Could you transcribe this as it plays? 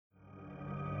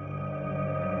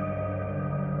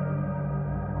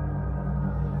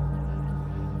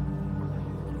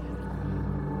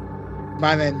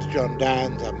My name's John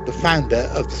Downs. I'm the founder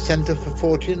of the Centre for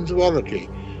Fortean Zoology,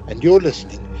 and you're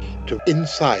listening to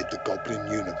Inside the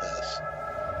Goblin Universe.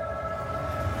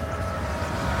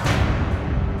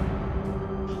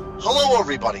 Hello,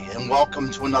 everybody, and welcome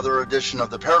to another edition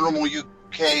of the Paranormal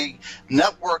UK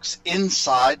Network's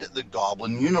Inside the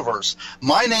Goblin Universe.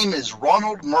 My name is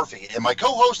Ronald Murphy, and my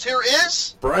co-host here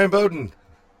is... Brian Bowden.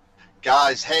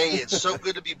 Guys, hey, it's so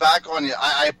good to be back on you.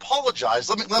 I apologize.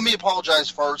 Let me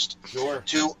apologize first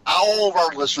to all of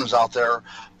our listeners out there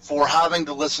for having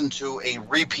to listen to a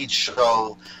repeat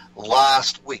show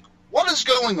last week. What is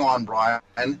going on, Brian,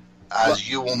 as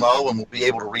you will know and will be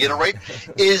able to reiterate,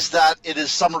 is that it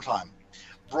is summertime.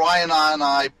 Brian and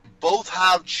I both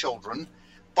have children,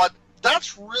 but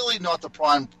that's really not the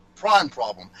prime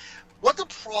problem. What the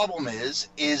problem is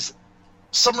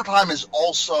summertime is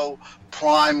also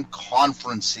prime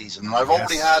conference season, and I've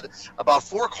already had about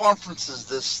 4 conferences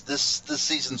this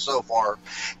season so far.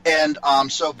 And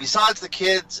so besides the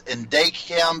kids and day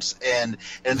camps and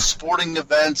sporting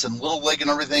events and Little League and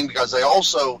everything, because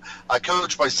I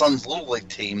coach my son's Little League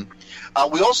team,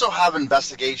 we also have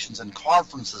investigations and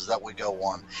conferences that we go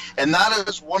on. And that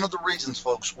is one of the reasons,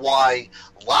 folks, why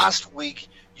last week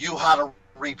you had a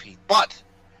repeat. But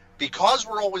because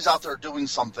we're always out there doing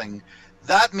something,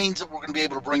 that means that we're going to be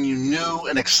able to bring you new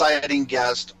and exciting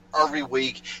guests every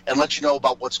week and let you know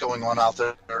about what's going on out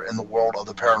there in the world of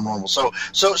the paranormal.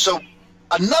 So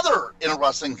another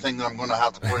interesting thing that I'm going to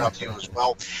have to point out to you as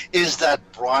well is that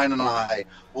Brian and I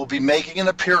will be making an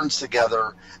appearance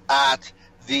together at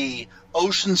the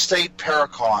Ocean State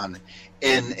Paracon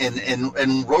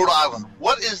in Rhode Island.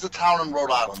 What is the town in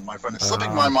Rhode Island, my friend? It's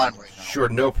slipping my mind right now. Sure,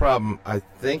 no problem. I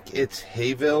think it's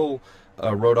Hayville,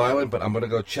 Rhode Island, but I'm going to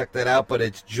go check that out. But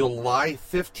it's July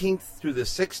 15th through the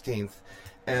 16th,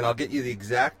 and I'll get you the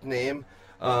exact name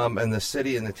and the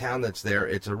city and the town that's there.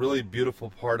 It's a really beautiful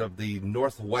part of the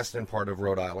northwestern part of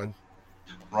Rhode Island.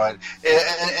 Right,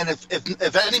 and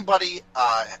if anybody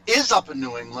is up in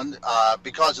New England,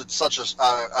 because it's such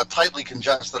a tightly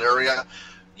congested area,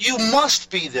 you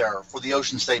must be there for the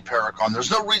Ocean State Paracon.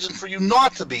 There's no reason for you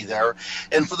not to be there.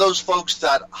 And for those folks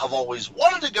that have always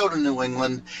wanted to go to New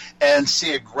England and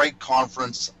see a great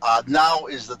conference, now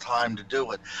is the time to do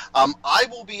it. I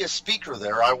will be a speaker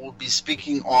there. I will be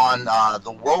speaking on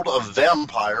the world of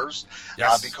vampires,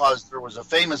 because there was a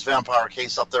famous vampire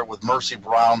case up there with Mercy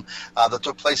Brown that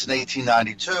took place in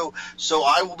 1892. So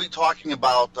I will be talking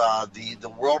about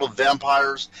the world of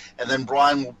vampires, and then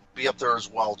Brian will be up there as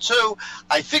well too.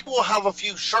 I think we'll have a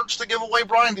few shirts to give away.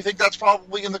 Brian, do you think that's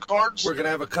probably in the cards? We're going to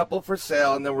have a couple for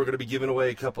sale, and then we're going to be giving away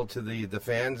a couple to the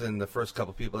fans and the first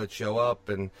couple people that show up.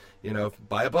 And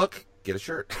buy a book, get a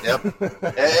shirt. Yep. and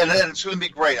it's going to be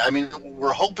great. I mean,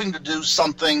 we're hoping to do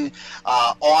something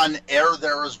on air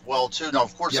there as well too. Now,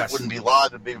 of course, It wouldn't be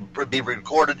live; it'd be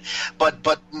recorded.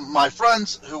 But my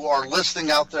friends who are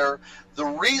listening out there, the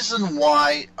reason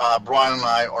why Brian and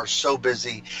I are so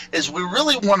busy is we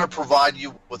really want to provide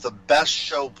you with the best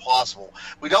show possible.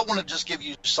 We don't want to just give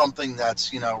you something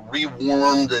that's,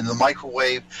 rewarmed in the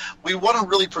microwave. We want to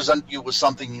really present you with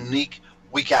something unique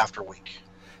week after week.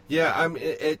 Yeah,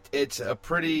 it's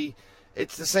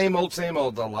the same old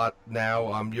a lot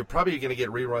now. You're probably going to get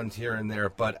reruns here and there,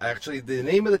 but actually the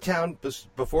name of the town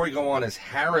before we go on is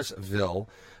Harrisville,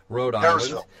 Rhode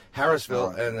Island.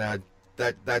 Harrisville, and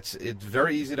it's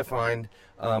very easy to find.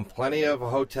 Plenty of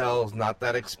hotels, not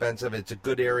that expensive. It's a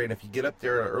good area, and if you get up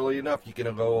there early enough, you can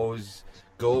always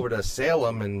go over to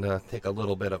Salem and take a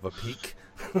little bit of a peek.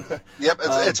 Yep,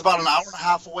 it's about an hour and a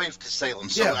half away from Salem.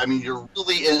 So, I mean, you're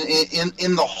really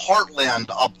in the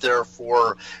heartland up there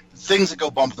for things that go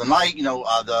bump in the night.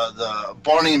 The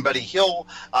Barney and Betty Hill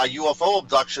UFO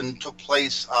abduction took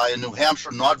place in New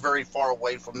Hampshire, not very far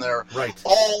away from there. Right.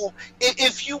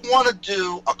 If you want to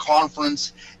do a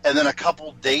conference and then a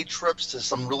couple day trips to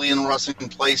some really interesting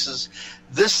places,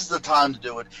 this is the time to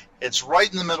do it. It's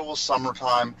right in the middle of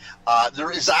summertime.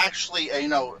 There is actually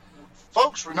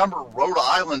folks, remember, Rhode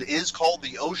Island is called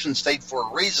the Ocean State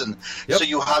for a reason. Yep. So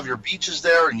you have your beaches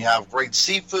there, and you have great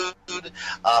seafood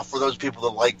for those people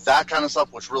that like that kind of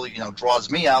stuff, which really, draws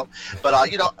me out.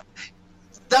 But,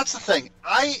 that's the thing.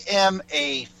 I am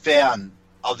a fan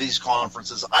of these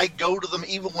conferences. I go to them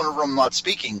even whenever I'm not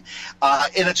speaking,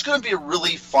 and it's going to be a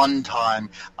really fun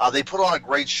time. They put on a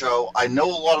great show. I know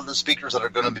a lot of the speakers that are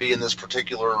going to be in this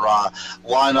particular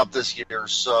lineup this year.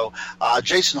 So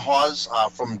Jason Hawes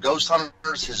from Ghost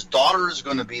Hunters, his daughter is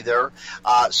going to be there.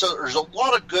 So there's a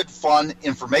lot of good, fun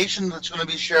information that's going to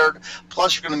be shared.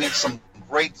 Plus, you're going to meet some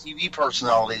great TV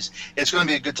personalities. It's going to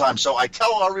be a good time. So I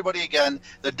tell everybody again,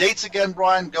 the dates again,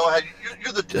 Brian, go ahead.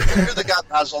 You're the guy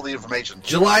that has all the information.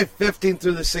 July 15th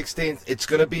through the 16th. It's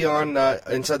going to be on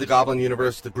Inside the Goblin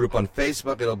Universe, the group on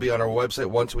Facebook. It'll be on our website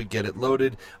once we get it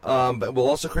loaded. But we'll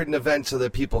also create an event so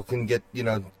that people can get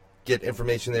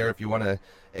information there if you want to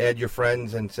add your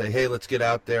friends and say, hey, let's get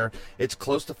out there. It's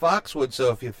close to Foxwood,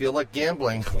 so if you feel like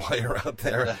gambling while you're out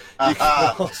there, you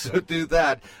can also do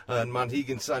that on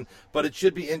Monhegan Sun. But it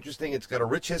should be interesting. It's got a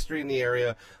rich history in the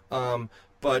area.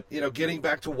 But, getting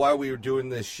back to why we were doing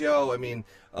this show, I mean,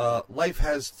 life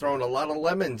has thrown a lot of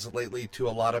lemons lately to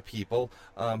a lot of people,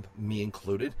 me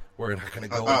included. We're not going to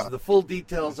go into the full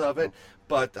details of it.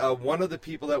 But one of the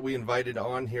people that we invited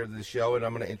on here to the show, and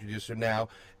I'm going to introduce her now,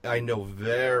 I know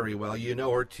very well. You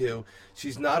know her, too.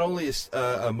 She's not only a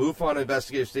MUFON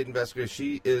investigator, state investigator,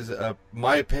 she is,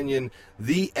 my opinion,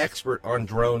 the expert on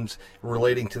drones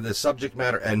relating to the subject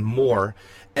matter and more.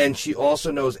 And she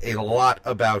also knows a lot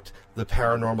about the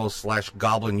paranormal /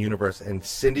 Goblin universe. And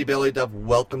Cindy Bailey Dove,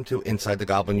 welcome to Inside the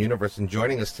Goblin Universe and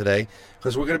joining us today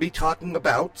because we're going to be talking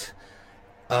about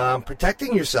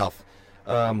protecting yourself.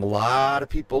 A lot of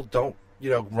people don't,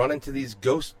 run into these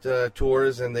ghost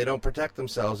tours and they don't protect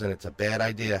themselves, and it's a bad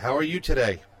idea. How are you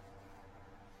today?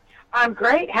 I'm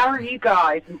great. How are you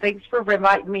guys? And thanks for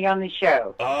inviting me on the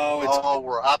show.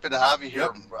 We're happy to have you here,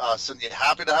 Cindy.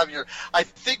 Happy to have you here. I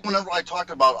think whenever I talk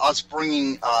about us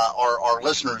bringing our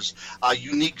listeners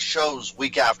unique shows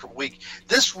week after week,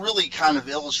 this really kind of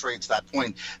illustrates that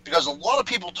point, because a lot of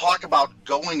people talk about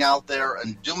going out there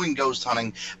and doing ghost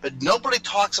hunting, but nobody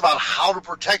talks about how to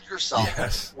protect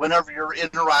yourself whenever you're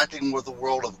interacting with the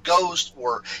world of ghosts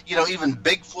or, even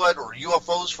Bigfoot or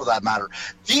UFOs for that matter.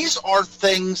 These are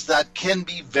things that can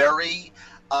be very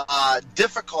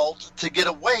difficult to get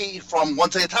away from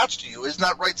once they attach to you. Isn't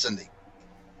that right, Cindy?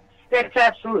 That's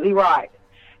absolutely right.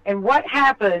 And what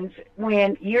happens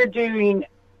when you're doing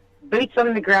boots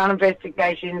on the ground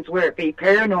investigations, whether it be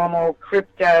paranormal,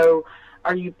 crypto,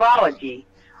 or ufology,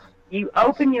 you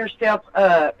open yourself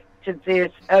up to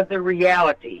this other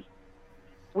reality,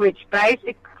 which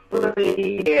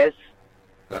basically is,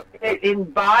 it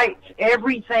invites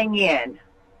everything in.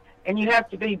 And you have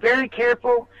to be very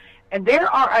careful. And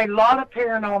there are a lot of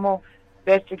paranormal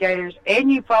investigators and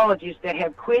ufologists that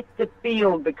have quit the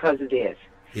field because of this.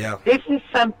 Yeah. This is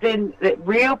something that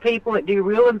real people that do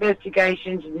real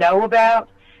investigations know about,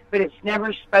 but it's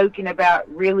never spoken about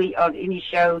really on any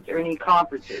shows or any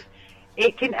conferences.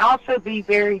 It can also be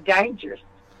very dangerous.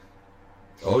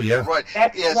 Oh, yeah. Right.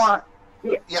 That's why...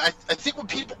 Yeah, I think when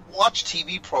people watch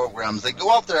TV programs, they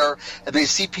go out there and they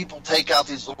see people take out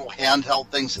these little handheld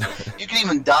things. You can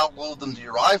even download them to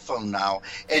your iPhone now,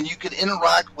 and you can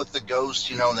interact with the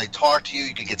ghost, and they talk to you.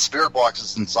 You can get spirit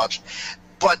boxes and such.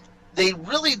 But they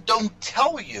really don't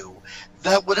tell you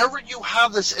that whenever you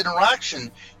have this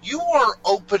interaction, you are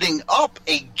opening up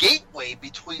a gateway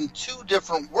between two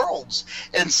different worlds.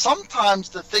 And sometimes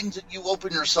the things that you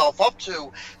open yourself up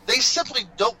to, they simply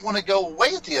don't want to go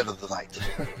away at the end of the night.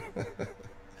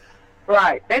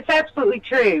 Right. That's absolutely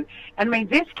true. I mean,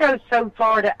 this goes so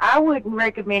far that I wouldn't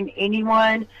recommend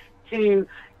anyone to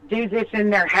do this in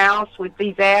their house with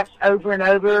these apps over and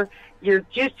over. You're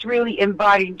just really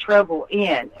inviting trouble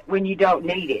in when you don't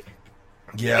need it.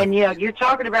 Yeah. And, you're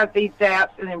talking about these apps,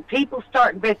 and then people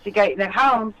start investigating their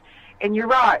homes, and you're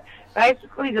right.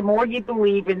 Basically, the more you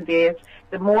believe in this,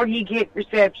 the more you get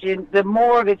reception, the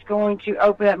more of it's going to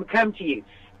open up and come to you.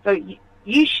 So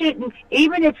you shouldn't,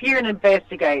 even if you're an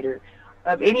investigator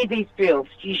of any of these fields,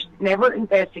 you should never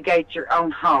investigate your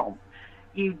own home.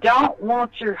 You don't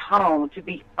want your home to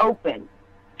be open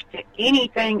to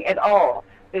anything at all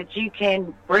that you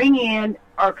can bring in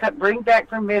or bring back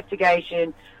from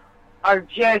investigation, or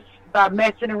just by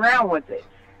messing around with it.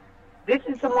 This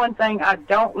is the one thing I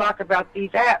don't like about these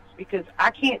apps, because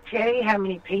I can't tell you how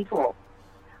many people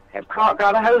have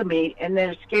got a hold of me and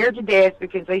they're scared to death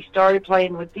because they started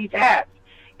playing with these apps.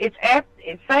 It's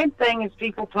the same thing as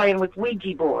people playing with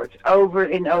Ouija boards over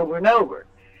and over and over.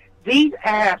 These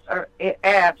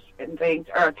apps and things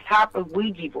are a type of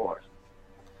Ouija board.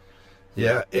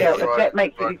 Yeah. If that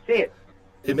makes any sense.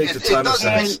 It makes a ton of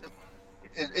sense.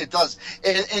 It does.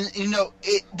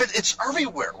 But it's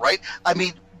everywhere, right? I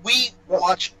mean, we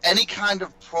watch any kind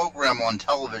of program on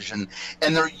television,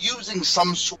 and they're using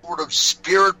some sort of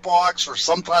spirit box or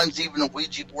sometimes even a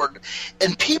Ouija board,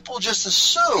 and people just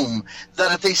assume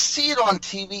that if they see it on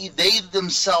TV, they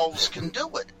themselves can do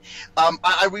it.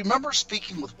 I remember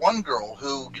speaking with one girl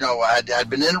who, had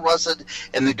been interested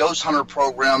in the ghost hunter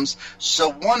programs.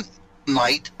 So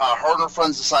night, her and her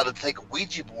friends decided to take a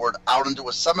Ouija board out into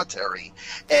a cemetery,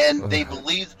 and they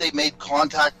believed they made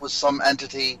contact with some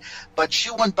entity, but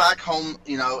she went back home,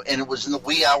 and it was in the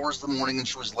wee hours of the morning, and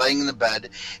she was laying in the bed,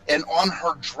 and on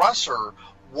her dresser,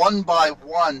 one by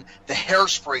one, the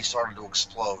hairspray started to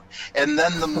explode, and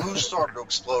then the mousse started to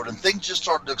explode, and things just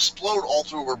started to explode all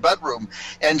through her bedroom.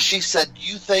 And she said,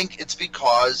 "You think it's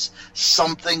because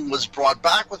something was brought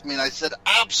back with me?" And I said,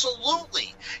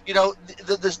 "Absolutely."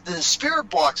 The spirit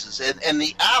boxes and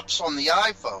the apps on the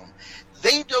iPhone,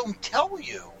 they don't tell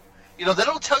you. They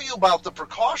don't tell you about the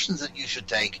precautions that you should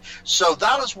take. So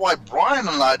that is why Brian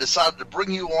and I decided to bring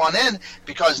you on in,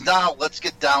 because now let's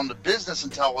get down to business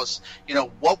and tell us,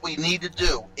 what we need to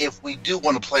do if we do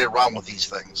want to play around with these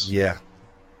things. Yeah.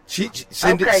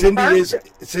 Cindy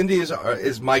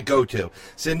is my go-to.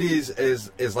 Cindy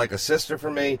is like a sister for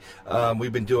me.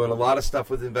 We've been doing a lot of stuff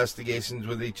with investigations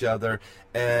with each other,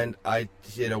 and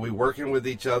we working with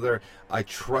each other. I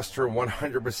trust her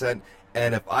 100%.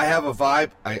 And if I have a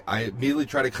vibe, I immediately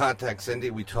try to contact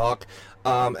Cindy. We talk.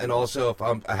 And also, if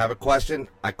I have a question,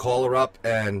 I call her up.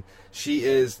 And she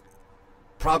is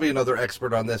probably another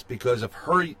expert on this because of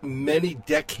her many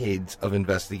decades of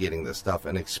investigating this stuff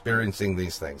and experiencing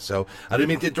these things. So I didn't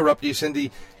mean to interrupt you,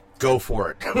 Cindy. Go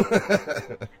for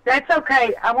it. That's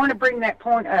okay. I want to bring that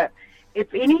point up.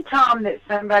 If any time that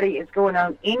somebody is going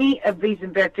on any of these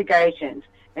investigations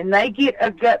and they get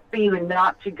a gut feeling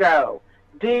not to go,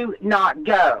 do not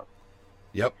go.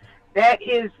 Yep. That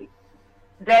is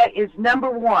number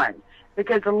one,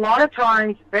 because a lot of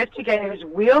times investigators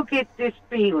will get this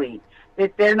feeling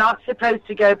that they're not supposed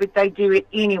to go, but they do it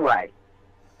anyway.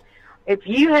 If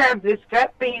you have this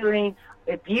gut feeling,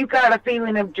 if you got a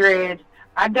feeling of dread,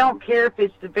 I don't care if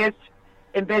it's the best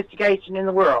investigation in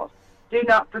the world, do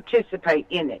not participate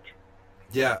in it.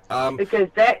 Yeah. Because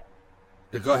that...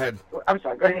 Go ahead. I'm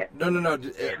sorry, go ahead. No.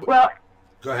 Well...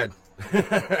 Go ahead.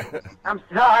 I'm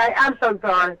sorry. I'm so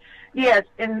sorry. Yes,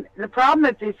 and the problem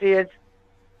with this is,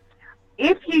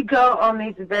 if you go on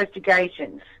these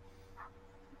investigations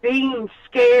being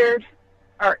scared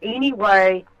or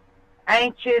anyway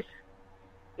anxious,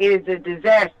 it is a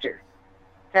disaster,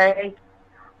 okay?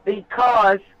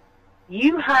 Because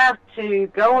you have to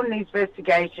go on these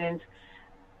investigations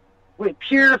with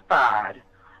purified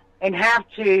and have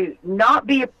to not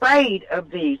be afraid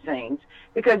of these things.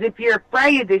 Because if you're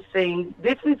afraid of these things,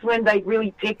 this is when they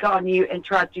really pick on you and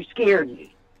try to scare you.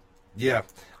 Yeah.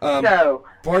 So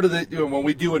part of the when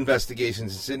we do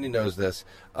investigations, and Cindy knows this,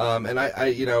 and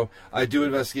I do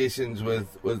investigations with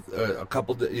a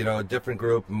couple, a different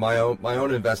group, my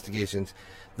own investigations.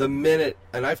 The minute,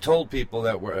 and I've told people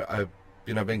that I've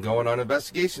been going on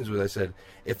investigations with. I said,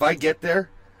 if I get there,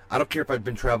 I don't care if I've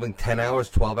been traveling 10 hours,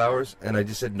 12 hours, and I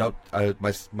just said nope.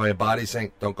 My body's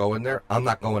saying don't go in there. I'm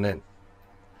not going in.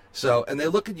 So, and they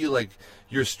look at you like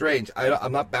you're strange.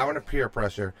 I'm not bowing to peer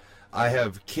pressure. I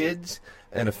have kids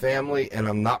and a family, and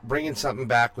I'm not bringing something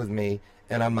back with me,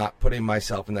 and I'm not putting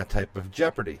myself in that type of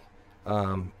jeopardy.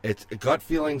 Gut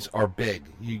feelings are big.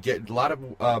 You get a lot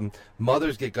of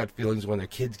mothers get gut feelings when their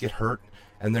kids get hurt,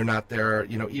 and they're not there.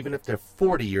 Even if they're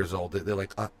 40 years old, they're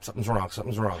like, something's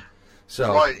wrong.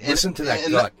 So right. Listen to that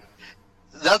gut.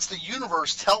 That's the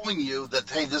universe telling you that,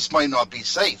 hey, this might not be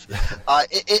safe.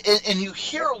 And you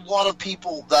hear a lot of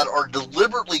people that are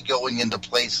deliberately going into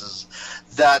places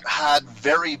that had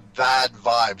very bad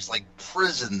vibes, like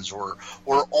prisons or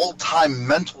all-time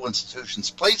mental institutions,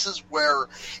 places where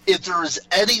if there is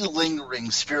any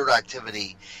lingering spirit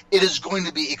activity, it is going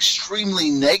to be extremely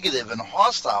negative and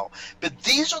hostile. But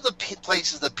these are the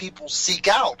places that people seek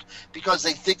out because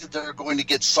they think that they're going to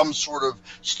get some sort of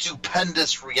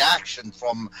stupendous reaction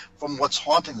from what's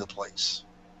haunting the place.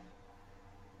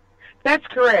 That's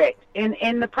correct.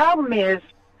 And the problem is,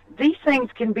 these things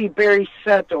can be very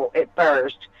subtle at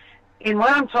first. And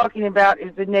what I'm talking about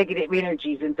is the negative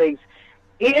energies and things.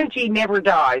 Energy never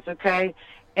dies, okay?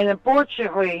 And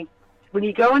unfortunately, when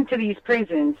you go into these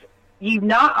prisons, you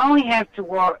not only have to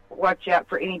watch out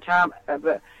for any kind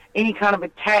of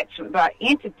attachment by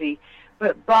entity,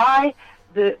 but by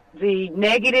the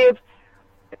negative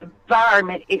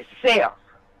environment itself.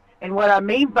 And what I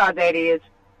mean by that is,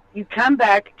 you come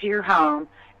back to your home,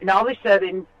 and all of a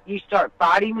sudden, you start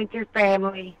fighting with your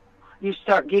family, you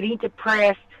start getting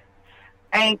depressed,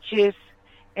 anxious,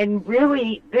 and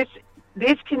really,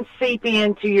 this can seep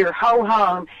into your whole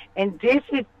home, and this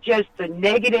is just the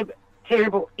negative,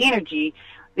 terrible energy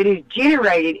that is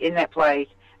generated in that place,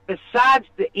 besides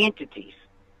the entities.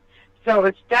 So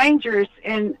it's dangerous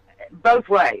in both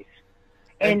ways.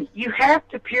 And you have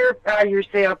to purify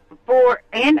yourself before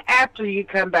and after you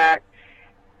come back.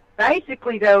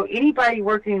 basically, though, anybody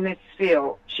working in this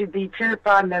field should be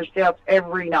purifying themselves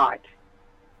every night.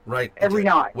 Right. Every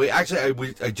night.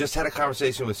 I just had a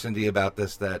conversation with Cindy about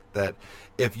this, that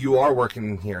if you are working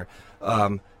in here,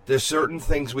 there's certain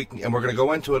things we can, and we're going to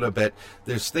go into it a bit,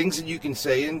 there's things that you can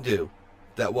say and do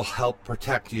that will help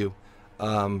protect you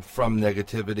from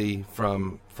negativity,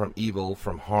 from evil,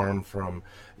 from harm, from,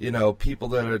 people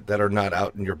that are not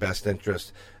out in your best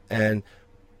interest. And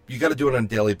you got to do it on a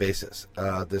daily basis.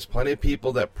 There's plenty of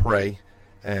people that pray,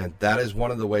 and that is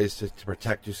one of the ways to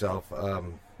protect yourself.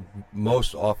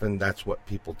 Most often that's what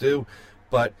people do,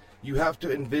 but you have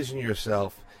to envision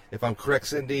yourself, if I'm correct,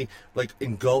 Cindy, like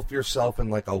engulf yourself in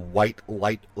like a white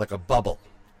light, like a bubble,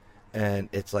 and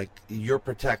it's like you're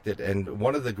protected. And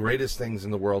one of the greatest things in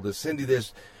the world is, Cindy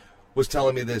was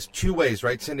telling me there's 2 ways,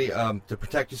 right, Cindy, to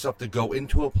protect yourself: to go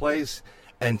into a place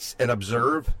and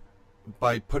observe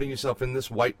by putting yourself in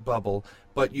this white bubble,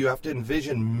 but you have to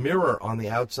envision mirror on the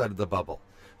outside of the bubble.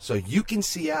 So you can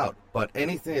see out, but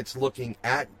anything that's looking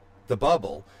at the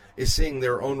bubble is seeing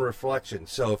their own reflection.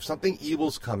 So if something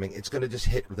evil's coming, it's going to just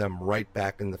hit them right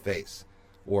back in the face,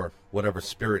 or whatever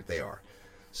spirit they are.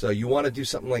 So you want to do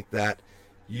something like that.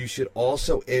 You should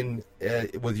also,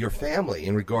 with your family,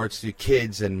 in regards to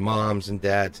kids and moms and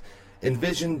dads,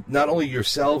 envision not only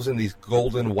yourselves in these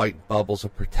golden white bubbles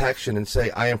of protection, and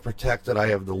say, I am protected, I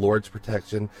have the Lord's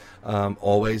protection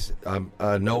always.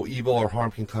 No evil or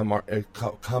harm can come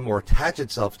or attach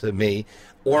itself to me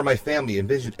or my family.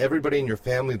 Envision everybody in your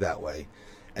family that way,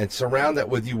 and surround that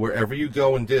with you wherever you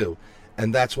go and do.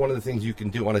 And that's one of the things you can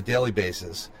do on a daily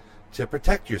basis to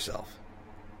protect yourself.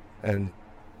 And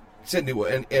Cindy,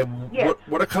 and yes.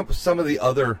 what are some of the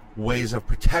other ways of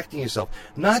protecting yourself?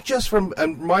 Not just from,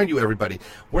 and remind you, everybody,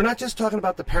 we're not just talking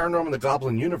about the paranormal and the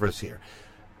goblin universe here.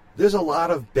 There's a lot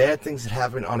of bad things that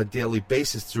happen on a daily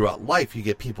basis throughout life. You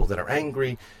get people that are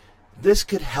angry. This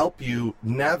could help you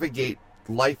navigate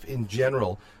life in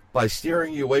general by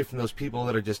steering you away from those people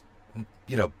that are just,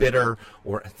 bitter,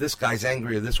 or this guy's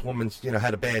angry, or this woman's,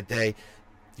 had a bad day.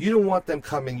 You don't want them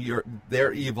coming,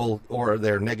 their evil or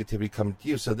their negativity coming to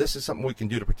you. So this is something we can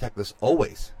do to protect us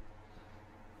always.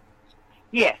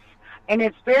 Yes, and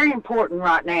it's very important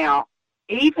right now.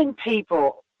 Even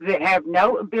people that have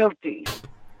no abilities,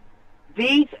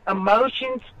 these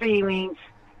emotions, feelings,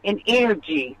 and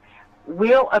energy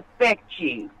will affect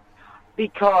you,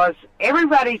 because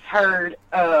everybody's heard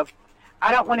of,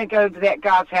 I don't want to go to that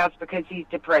guy's house because he's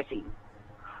depressing.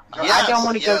 Yes, I don't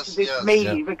want to go to this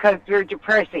meeting because they're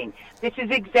depressing. This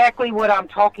is exactly what I'm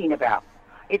talking about.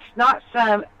 It's not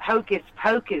some hocus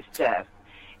pocus stuff.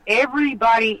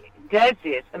 Everybody does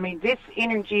this. I mean, this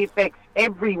energy affects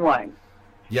everyone.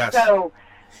 Yes. So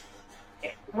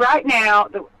right now,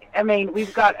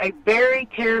 we've got a very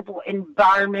terrible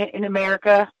environment in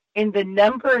America, and the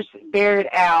numbers bear it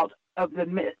out of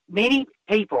the many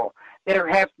people that are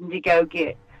having to go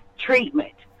get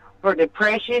treatment for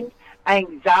depression,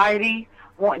 anxiety,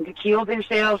 wanting to kill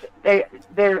themselves.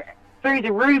 They're through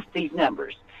the roof, these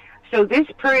numbers. So this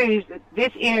proves that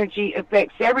this energy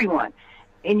affects everyone.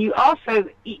 And you also,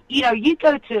 you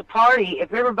go to a party,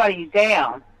 if everybody's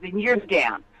down, then you're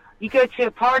down. You go to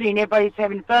a party and everybody's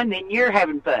having fun, then you're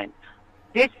having fun.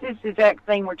 This is the exact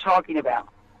thing we're talking about.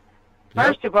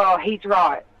 First of all, he's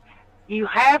right. You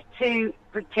have to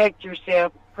protect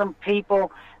yourself from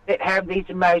people that have these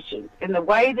emotions. And the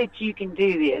way that you can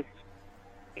do this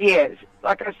is,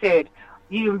 like I said,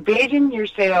 you envision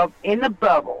yourself in the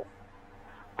bubble,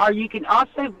 or you can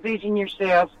also envision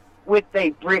yourself with a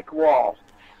brick wall,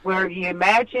 where you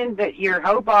imagine that your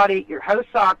whole body, your whole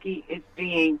psyche is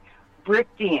being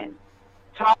bricked in,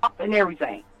 top and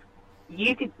everything.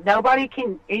 Nobody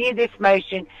can, any of this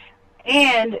motion.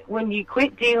 And when you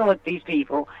quit dealing with these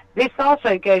people, this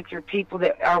also goes for people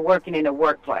that are working in a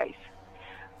workplace,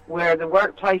 where the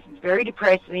workplace is very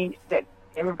depressing, that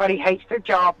everybody hates their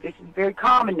job. This is very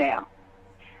common now.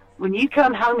 When you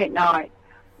come home at night,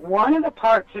 one of the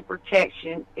parts of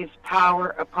protection is power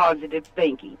of positive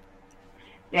thinking.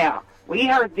 Now, we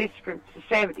heard this from the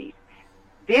 70s.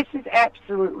 This is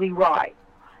absolutely right.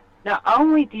 Not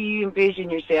only do you envision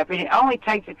yourself, and it only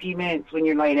takes a few minutes when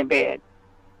you're laying in bed,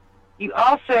 you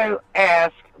also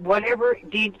ask whatever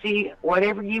deity,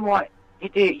 whatever you want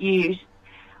to use,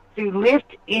 to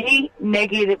lift any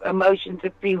negative emotions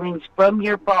or feelings from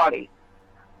your body.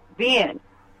 Then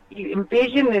you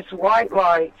envision this white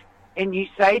light, and you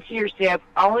say to yourself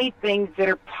only things that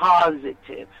are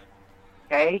positive,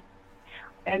 okay?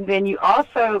 And then you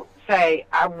also say,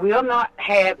 I will not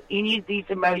have any of these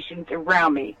emotions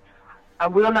around me. I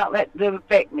will not let them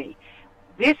affect me.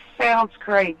 This sounds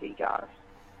crazy, guys.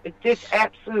 This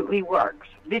absolutely works.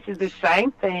 This is the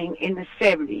same thing in the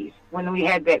 70s when we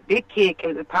had that big kick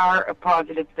of the power of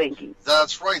positive thinking.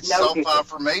 That's right, No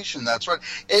self-affirmation. That's right.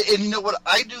 And you know what?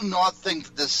 I do not think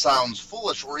that this sounds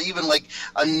foolish or even like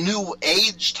a new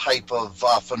age type of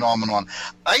phenomenon.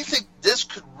 I think this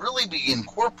could really be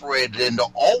incorporated into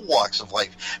all walks of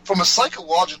life. From a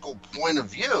psychological point of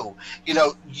view, you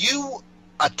know, you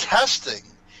attesting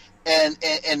and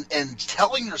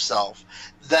telling yourself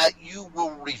that you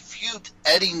will refute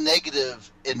any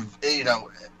negative,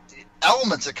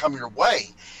 elements that come your way,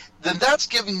 then that's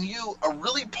giving you a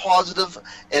really positive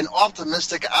and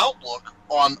optimistic outlook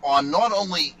on not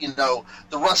only, the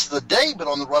rest of the day, but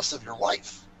on the rest of your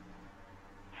life.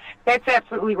 That's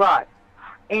absolutely right.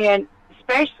 And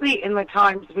especially in the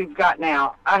times we've got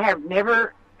now, I'm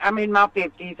in my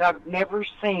 50s, I've never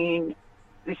seen,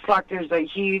 it's like there's a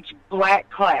huge black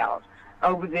cloud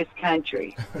over this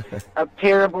country of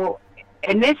terrible,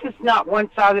 and this is not one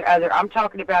side or the other. I'm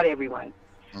talking about everyone.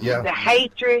 Yeah. The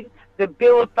hatred, the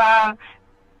vilify.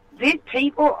 These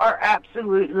people are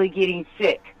absolutely getting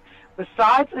sick.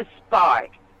 Besides the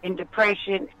spike in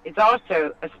depression, it's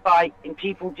also a spike in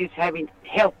people just having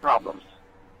health problems.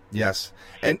 Yes,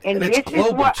 and it's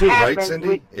global too, right,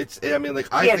 Cindy? I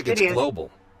think it's global.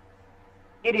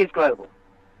 It is global.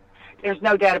 There's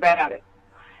no doubt about it.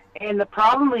 And the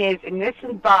problem is, in this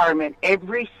environment,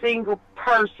 every single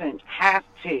person has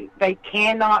to. They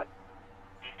cannot,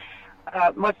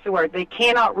 They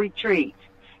cannot retreat.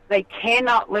 They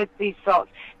cannot let these thoughts,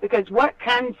 because what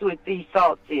comes with these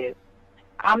thoughts is,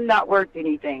 I'm not worth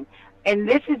anything. And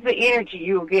this is the energy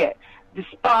you'll get.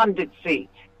 Despondency,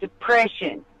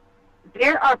 depression.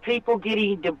 There are people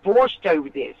getting divorced over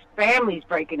this, families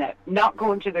breaking up, not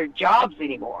going to their jobs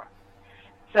anymore.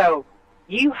 So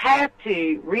you have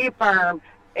to reaffirm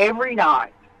every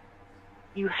night.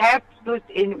 You have to,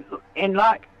 and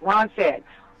like Ron said,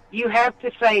 you have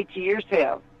to say to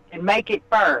yourself and make it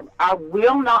firm, I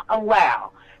will not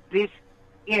allow this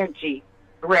energy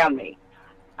around me.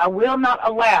 I will not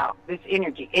allow this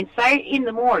energy. And say it in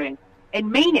the morning and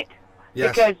mean it.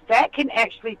 Yes. Because that can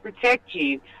actually protect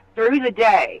you through the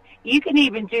day. You can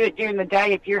even do it during the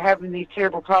day if you're having these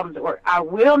terrible problems at work. I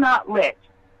will not let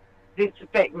this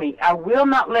affect me. I will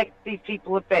not let these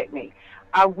people affect me.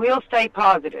 I will stay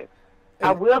positive.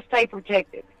 I will stay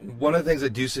protected. One of the things I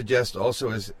do suggest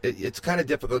also is it's kind of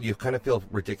difficult. You kind of feel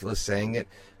ridiculous saying it.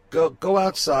 Go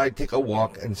outside, take a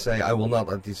walk, and say, I will not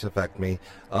let these affect me.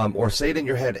 Or say it in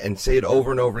your head and say it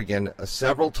over and over again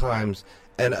several times.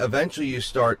 And eventually you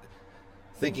start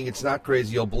thinking it's not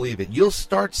crazy. You'll believe it. You'll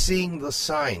start seeing the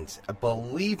signs.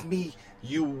 Believe me,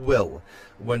 you will.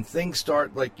 When things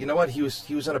start, like, you know what, he was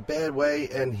in a bad way,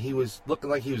 and he was looking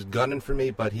like he was gunning for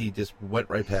me, but he just went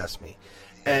right past me.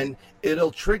 And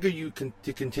it'll trigger you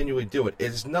to continually do it.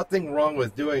 There's nothing wrong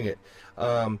with doing it.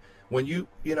 When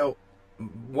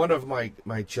one of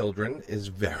my children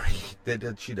is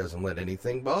that she doesn't let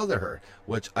anything bother her,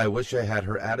 which I wish I had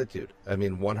her attitude.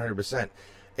 100%.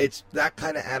 It's that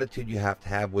kind of attitude you have to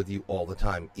have with you all the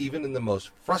time. Even in the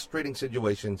most frustrating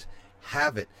situations,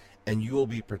 have it, and you will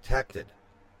be protected.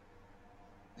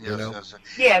 Yes.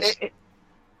 Yes.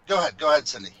 Go ahead,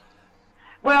 Cindy.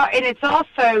 Well, and it's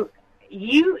also,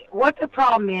 what the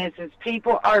problem is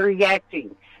people are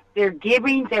reacting. They're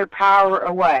giving their power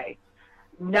away.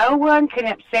 No one can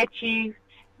upset you.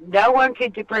 No one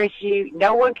can depress you.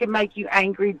 No one can make you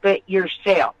angry but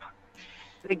yourself.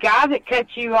 The guy that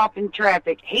cuts you off in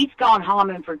traffic, he's gone home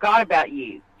and forgot about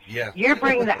you. Yeah. You're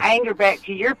bringing the anger back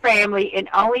to your family and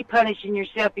only punishing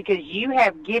yourself because you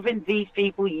have given these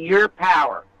people your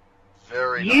power.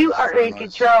 You are in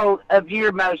control of your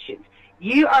emotions.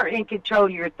 You are in control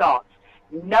of your thoughts.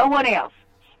 No one else.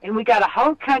 And we got a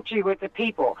whole country with the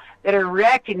people that are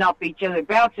reacting off each other,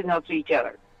 bouncing off each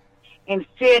other,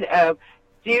 instead of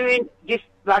doing just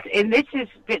like. And this is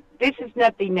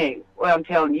nothing new. Well, I'm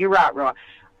telling you, you're right, Ron.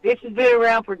 This has been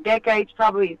around for decades,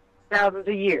 probably thousands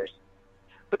of years.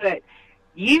 But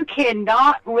you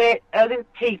cannot let other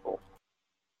people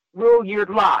rule your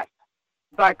life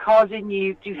by causing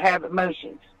you to have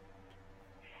emotions.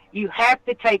 You have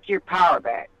to take your power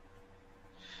back.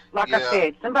 Like I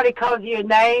said, somebody calls you a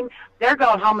name, they're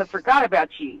going home and forgot about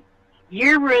you.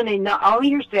 You're ruining not only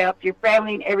yourself, your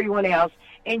family, and everyone else,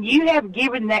 and you have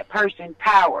given that person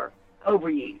power over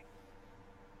you.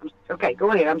 Okay,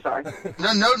 go ahead. I'm sorry.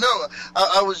 No.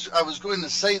 I was going to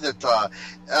say that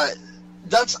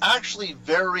that's actually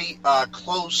very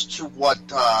close to what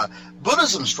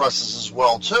Buddhism stresses as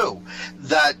well too.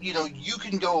 That you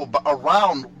can go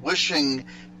around wishing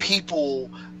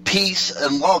people peace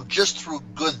and love just through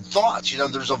good thoughts.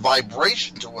 There's a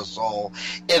vibration to us all.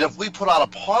 And if we put out a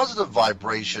positive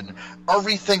vibration,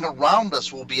 everything around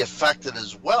us will be affected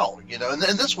as well. And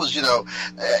this was, so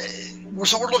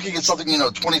we're looking at something,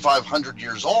 2,500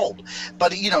 years old.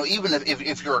 But, even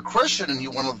if you're a Christian and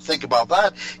you want to think about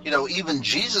that, even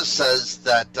Jesus says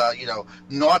that,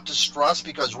 not to stress,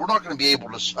 because we're not going to be able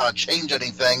to change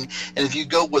anything. And if you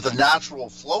go with a natural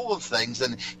flow of things,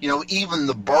 then, even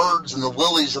the birds and the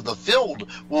lilies of the field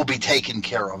will be taken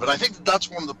care of. And I think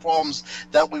that's one of the problems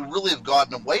that we really have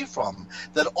gotten away from,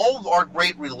 that all of our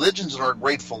great religions and our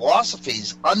great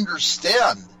philosophies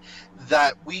understand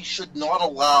that we should not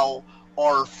allow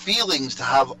our feelings to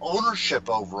have ownership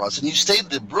over us. And you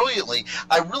stated it brilliantly.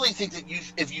 I really think that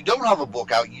if you don't have a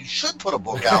book out, you should put a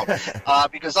book out,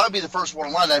 because I'd be the first one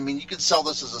in line. I mean, you could sell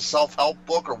this as a self-help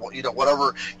book or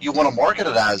whatever you want to market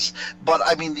it as. But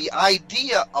I mean, the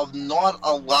idea of not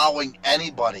allowing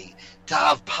anybody to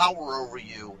have power over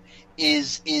you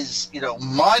is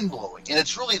mind-blowing. And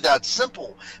it's really that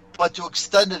simple. But to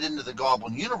extend it into the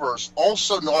Goblin universe,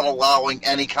 also not allowing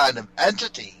any kind of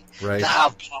entity to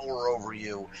have power over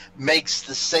you, makes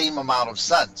the same amount of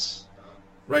sense.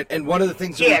 Right, and one of the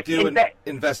things that we do in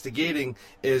investigating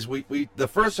is we the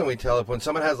first thing we tell, if when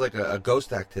someone has like a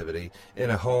ghost activity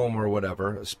in a home or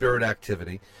whatever, a spirit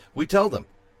activity, we tell them,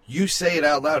 you say it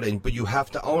out loud, but you have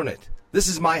to own it. This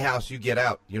is my house, you get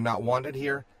out. You're not wanted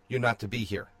here, you're not to be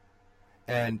here.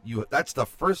 And that's the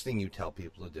first thing you tell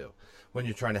people to do when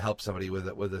you're trying to help somebody with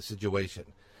a situation.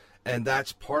 And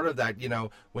that's part of that,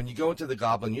 when you go into the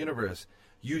Goblin universe,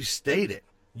 you state it.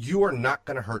 You are not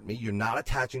going to hurt me. You're not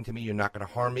attaching to me. You're not going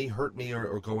to harm me, hurt me,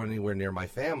 or go anywhere near my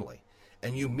family.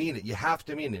 And you mean it. You have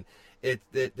to mean it.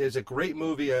 There's a great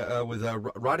movie with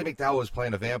Roddy McDowell was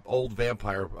playing old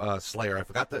vampire slayer. I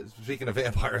forgot that. Speaking of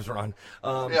vampires, Ron.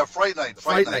 Fright Night.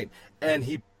 Fright Night. And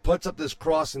he puts up this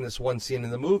cross in this one scene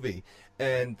in the movie.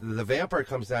 And the vampire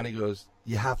comes down and he goes,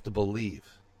 you have to believe.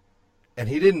 And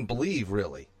he didn't believe,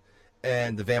 really.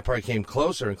 And the vampire came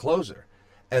closer and closer.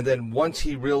 And then once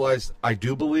he realized, I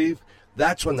do believe,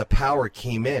 that's when the power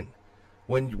came in.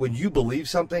 When you believe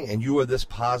something and you are this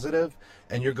positive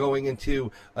and you're going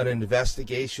into an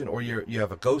investigation, or you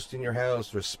have a ghost in your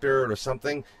house or a spirit or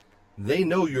something, they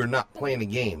know you're not playing a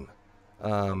game.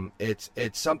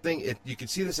 It's something, you can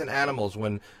see this in animals.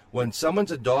 When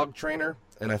someone's a dog trainer,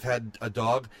 and I've had a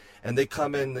dog, and they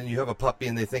come in and you have a puppy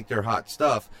and they think they're hot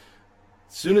stuff,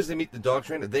 as soon as they meet the dog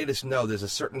trainer, they just know there's a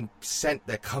certain scent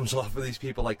that comes off of these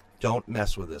people, like, don't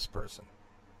mess with this person.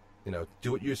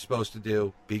 Do what you're supposed to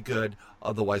do, be good,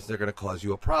 otherwise they're going to cause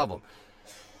you a problem.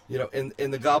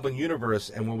 In the Goblin universe,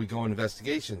 and when we go in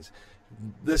investigations,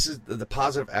 this is the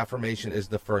positive affirmation is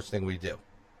the first thing we do.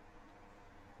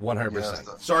 100%. Yes.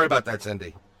 Sorry about that,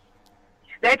 Cindy.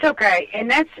 That's okay, and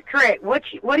that's correct. What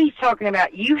he's talking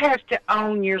about, you have to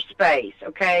own your space,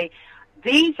 okay?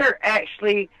 These are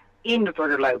actually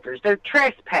interlopers. They're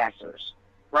trespassers,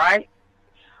 right?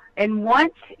 And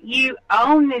once you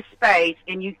own this space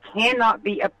and you cannot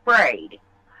be afraid,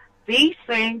 these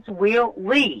things will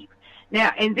leave.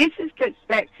 Now, and this goes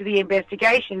back to the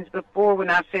investigations before, when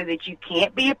I said that you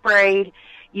can't be afraid,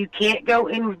 you can't go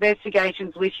in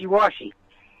investigations wishy-washy.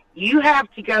 You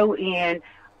have to go in,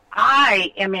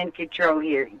 I am in control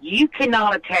here. You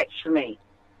cannot attach to me.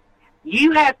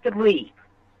 You have to leave.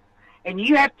 And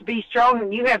you have to be strong,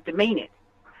 and you have to mean it.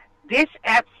 This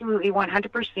absolutely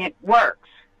 100% works.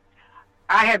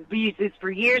 I have used this for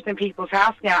years in people's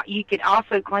house. Now, you can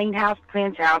also cleanse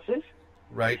houses.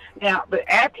 Right. Now, but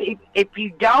if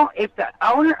the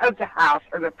owner of the house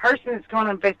or the person that's going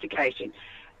on investigation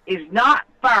is not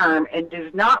firm and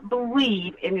does not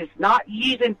believe and is not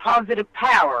using positive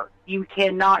power, you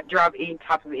cannot drive any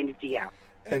type of entity out.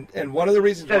 And one of the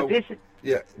reasons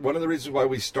one of the reasons why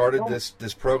we started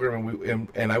this program,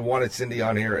 and I wanted Cindy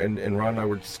on here, and Ron and I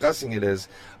were discussing it, is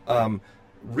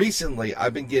recently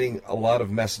I've been getting a lot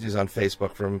of messages on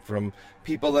Facebook from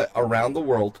people that around the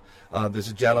world. There's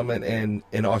a gentleman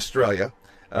in Australia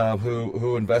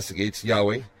who investigates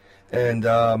Yahweh,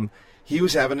 and he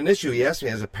was having an issue. He asked me,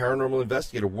 as a paranormal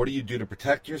investigator, what do you do to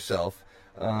protect yourself?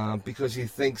 Because he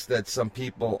thinks that some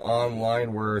people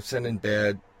online were sending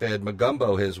bad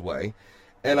magumbo his way.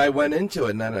 And I went into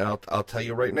it, and then I'll tell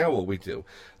you right now what we do.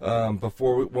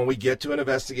 When we get to an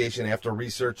investigation, after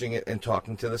researching it and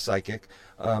talking to the psychic,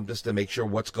 just to make sure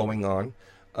what's going on,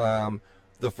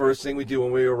 the first thing we do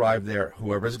when we arrive there,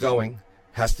 whoever's going,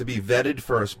 has to be vetted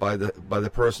first by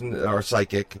the person, our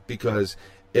psychic, because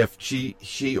if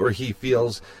she or he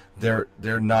feels they're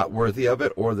not worthy of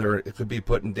it, or it could be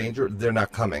put in danger, they're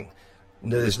not coming.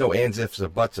 There's no ands, ifs, or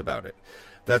buts about it.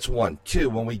 That's one. Two,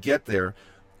 when we get there,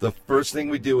 the first thing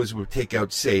we do is we take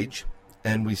out sage,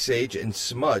 and we sage and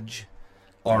smudge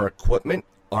our equipment,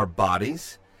 our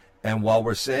bodies, and while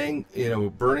we're saying,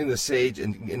 burning the sage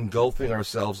and engulfing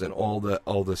ourselves in all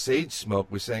the sage smoke,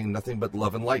 we're saying nothing but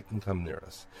love and light can come near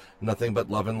us. Nothing but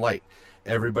love and light.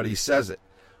 Everybody says it.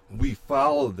 We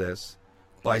follow this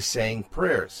by saying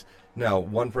prayers. Now,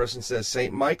 one person says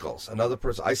St. Michael's. Another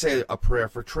person, I say a prayer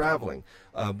for traveling.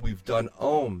 We've done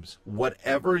ohms.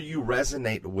 Whatever you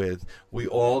resonate with, we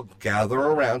all gather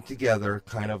around together,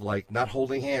 kind of like not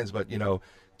holding hands, but,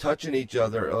 touching each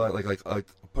other, like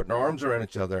putting our arms around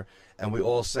each other, and we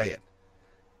all say it.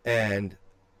 And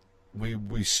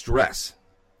we stress.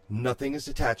 Nothing is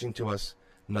attaching to us.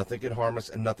 Nothing can harm us,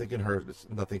 and nothing can hurt us.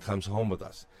 Nothing comes home with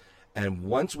us. And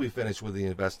once we finish with the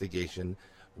investigation,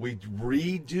 we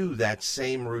redo that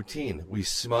same routine. We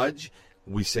smudge,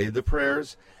 we say the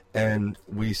prayers, and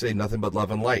we say nothing but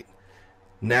love and light.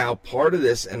 Now, part of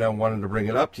this, and I wanted to bring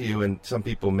it up to you, and some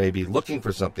people may be looking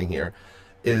for something here,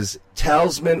 is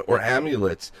talisman or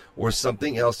amulets or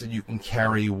something else that you can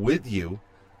carry with you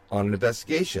on an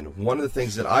investigation. One of the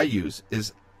things that I use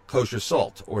is kosher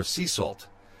salt or sea salt.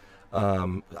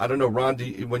 I don't know, Ron,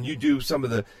 when you do some of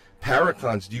the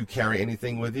Paracons, do you carry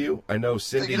anything with you? I know,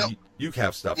 Cindy, you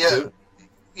have stuff too.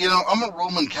 I'm a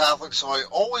Roman Catholic, so I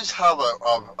always have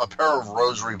a pair of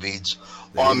rosary beads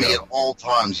on me at all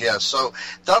times. Yeah, so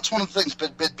that's one of the things.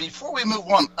 But before we move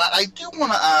on, I do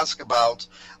want to ask about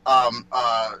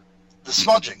the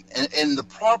smudging and the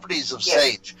properties of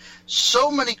sage. So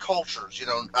many cultures,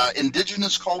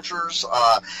 indigenous cultures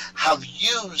have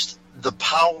used the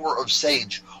power of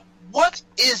sage. What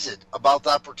is it about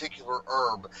that particular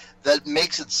herb that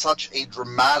makes it such a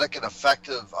dramatic and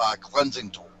effective cleansing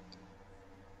tool?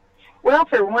 Well,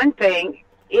 for one thing,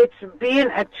 it's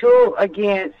been a tool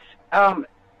against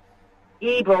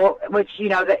evil, which,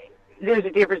 there's a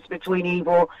difference between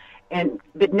evil and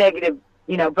the negative,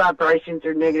 vibrations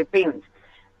or negative feelings,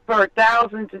 for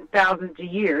thousands and thousands of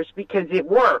years, because it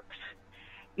works.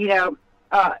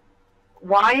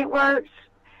 Why it works?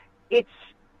 It's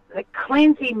the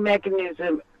cleansing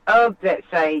mechanism of that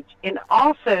sage, and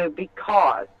also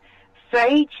because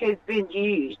sage has been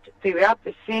used throughout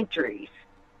the centuries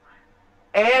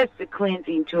as the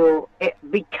cleansing tool. It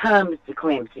becomes the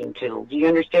cleansing tool. Do you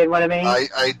understand what I mean?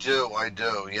 I do.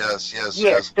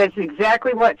 Yes. That's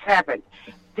exactly what's happened.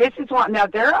 This is what, now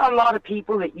there are a lot of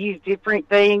people that use different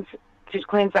things to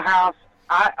cleanse the house.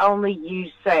 I only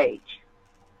use sage,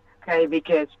 okay,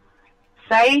 because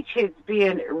sage has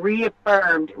been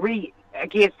reaffirmed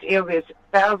against illness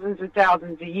thousands and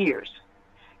thousands of years.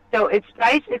 So it's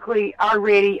basically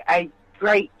already a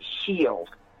great shield.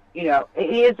 It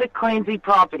is a cleansing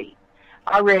property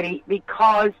already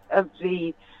because of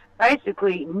the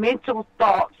basically mental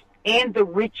thoughts and the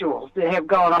rituals that have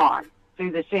gone on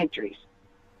through the centuries.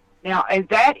 Now, and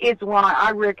that is why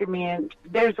I recommend,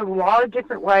 there's a lot of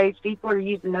different ways. People are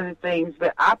using other things,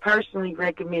 but I personally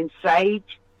recommend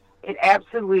sage. It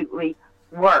absolutely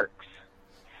works.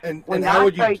 And how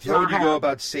would you go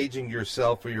about saging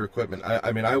yourself or your equipment?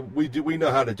 We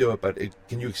know how to do it, but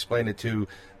can you explain it to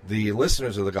the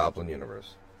listeners of the Goblin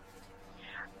Universe?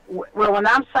 Well, when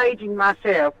I'm saging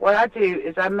myself, what I do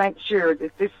is I make sure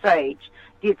that this sage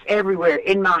gets everywhere,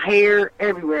 in my hair,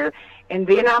 everywhere, and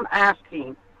then I'm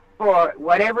asking for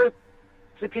whatever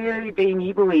superior being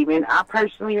you believe in. I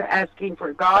personally am asking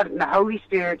for God and the Holy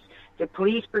Spirit to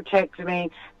please protect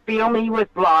me, fill me with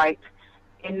light,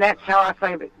 and that's how I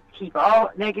say that. Keep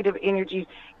all negative energies.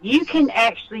 You can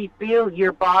actually feel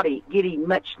your body getting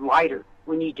much lighter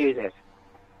when you do this.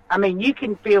 I mean, you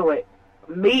can feel it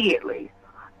immediately,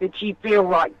 that you feel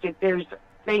like that there's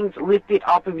things lifted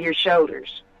off of your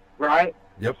shoulders, right?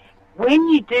 Yep. When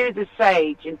you do the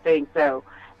sage and things, though,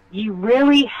 you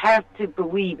really have to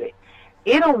believe it.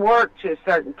 It'll work to a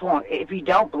certain point. If you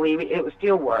don't believe it, it will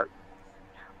still work.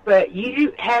 But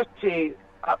you have to,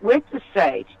 with the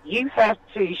sage, you have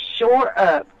to shore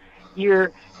up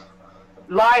your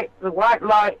light, the white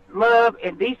light, love,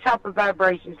 and these type of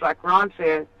vibrations, like Ron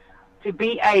said, to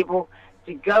be able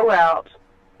to go out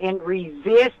and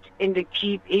resist and to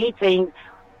keep anything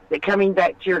that coming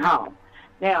back to your home.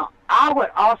 Now, I would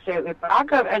also, if I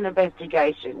go to an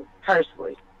investigation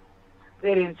personally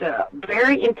that is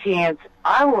very intense,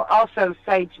 I will also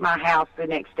sage my house the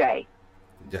next day.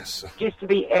 Yes. Just to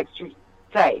be extra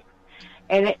safe.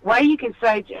 And the way you can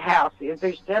sage a house is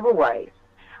there's several ways.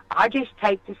 I just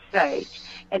take the sage,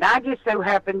 and I just so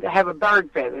happen to have a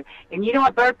bird feather. And you know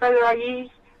what bird feather I use?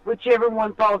 Whichever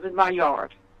one falls in my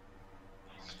yard.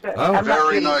 So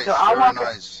very nice. So very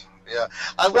nice. Yeah.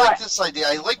 I like this idea.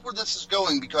 I like where this is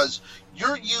going because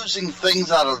you're using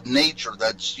things out of nature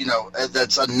that's,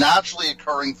 that's a naturally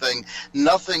occurring thing,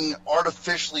 nothing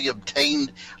artificially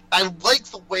obtained. I like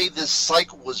the way this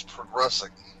cycle was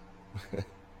progressing.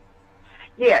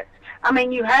 Yes. I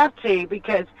mean, you have to,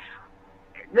 because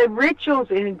the rituals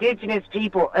in indigenous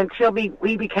people, until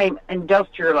we became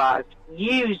industrialized,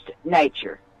 used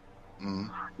nature. Mm.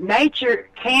 Nature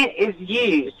is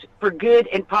used for good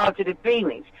and positive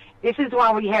feelings. This is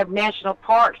why we have national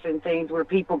parks and things where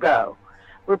people go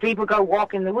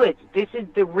walk in the woods. This is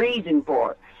the reason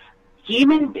for it.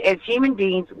 As human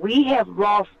beings, we have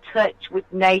lost touch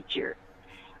with nature.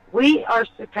 We are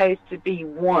supposed to be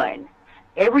one.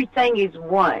 Everything is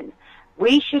one.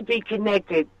 We should be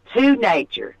connected to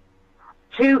nature,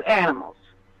 to animals,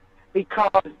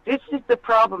 because this is the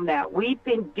problem now. We've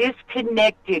been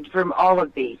disconnected from all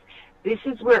of these. This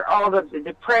is where all of the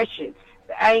depression,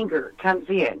 the anger comes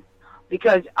in,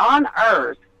 because on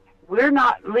Earth, we're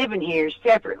not living here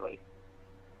separately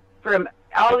from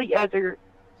all the other,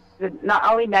 not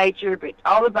only nature, but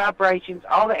all the vibrations,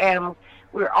 all the animals.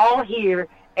 We're all here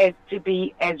as to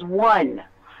be as one.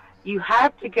 You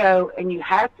have to go and you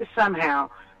have to somehow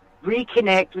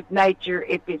reconnect with nature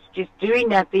if it's just doing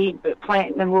nothing but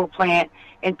planting a little plant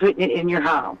and putting it in your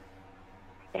home.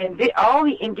 And all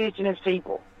the indigenous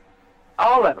people,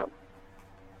 all of them,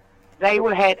 they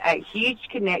had a huge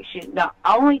connection not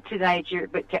only to nature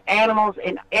but to animals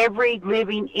and every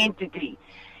living entity.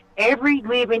 Every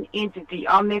living entity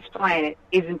on this planet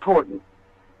is important.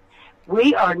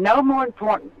 We are no more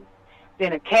important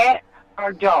than a cat or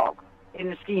a dog in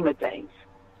the scheme of things.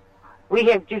 We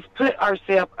have just put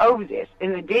ourselves over this,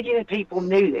 and the indigenous people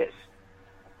knew this.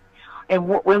 And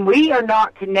when we are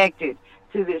not connected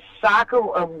to this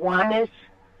cycle of oneness,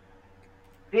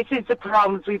 this is the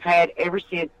problems we've had ever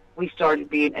since we started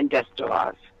being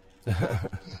industrialized.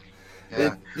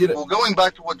 Yeah. Well, going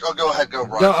back to what... Oh, go ahead, Brian.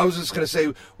 No, I was just going to say,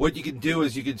 what you can do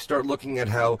is you can start looking at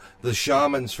how the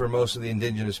shamans for most of the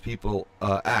indigenous people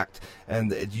act.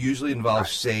 And it usually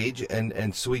involves sage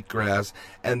and sweetgrass.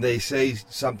 And they say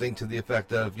something to the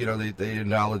effect of, they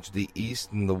acknowledge the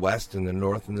East and the West and the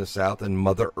North and the South and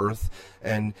Mother Earth.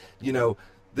 And,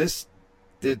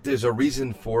 there's a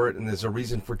reason for it, and there's a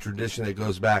reason for tradition that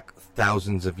goes back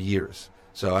thousands of years.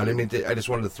 So I just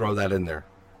wanted to throw that in there.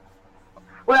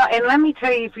 Well, and let me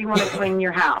tell you, if you want to clean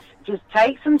your house, just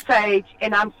take some sage,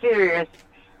 and I'm serious.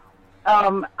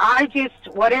 There's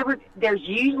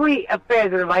usually a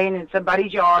feather laying in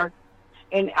somebody's yard,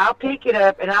 and I'll pick it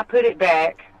up and I put it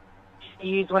back to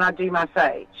use when I do my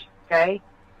sage, okay?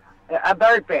 A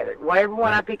bird feather, whatever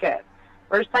one I pick up.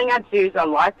 First thing I do is I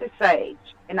light the sage,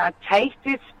 and I take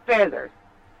this feather,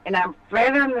 and I'm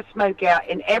feathering the smoke out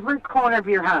in every corner of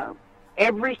your home,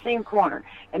 every single corner,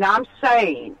 and I'm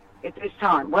saying at this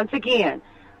time, once again,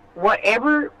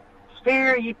 whatever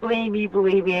spirit you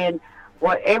believe in,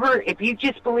 whatever, if you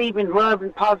just believe in love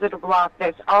and positive life,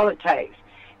 that's all it takes.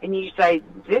 And you say,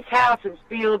 this house is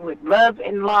filled with love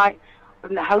and light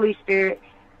from the Holy Spirit.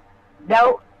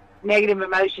 No negative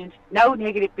emotions, no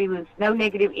negative feelings, no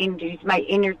negative energies may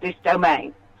enter this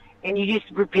domain. And you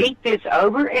just repeat this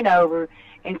over and over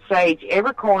and sage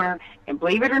every corner, and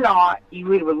believe it or not, you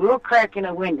leave a little crack in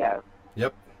a window.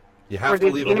 Yep. You have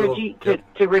to leave energy a little,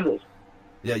 to release.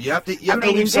 Yeah, you have to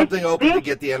leave something open to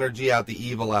get the energy out, the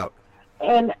evil out.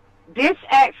 And this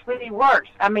actually works.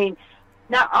 I mean,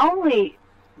 not only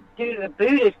do the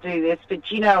Buddhists do this, but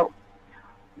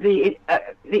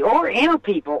the Oriental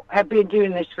people have been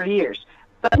doing this for years.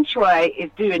 Feng Shui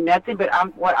is doing nothing but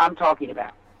what I'm talking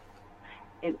about.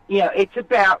 And, it's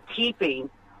about keeping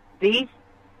these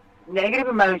negative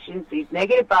emotions, these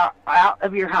negative out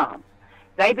of your home.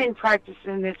 They've been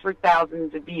practicing this for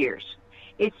thousands of years.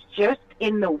 It's just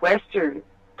in the Western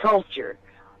culture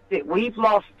that we've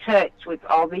lost touch with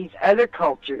all these other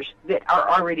cultures that are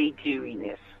already doing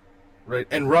this. Right.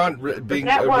 And Ron, being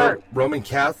a Roman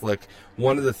Catholic,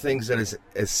 one of the things that is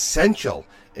essential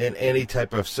in any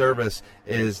type of service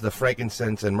is the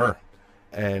frankincense and myrrh.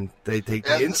 And they take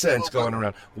the incense going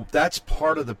around. That's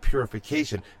part of the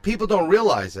purification. People don't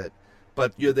realize it,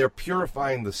 but they're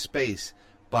purifying the space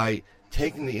by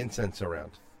taking the incense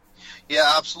around.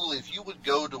 Yeah, absolutely. If you would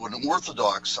go to an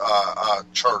Orthodox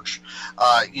church,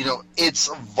 it's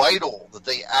vital that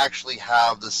they actually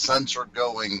have the censer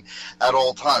going at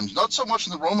all times. Not so much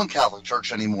in the Roman Catholic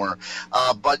Church anymore,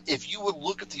 but if you would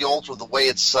look at the altar, the way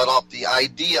it's set up, the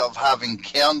idea of having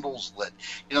candles lit,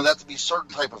 they have to be certain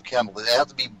type of candle. They have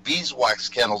to be beeswax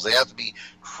candles. They have to be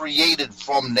created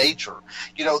from nature.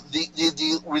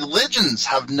 The religions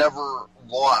have never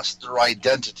lost their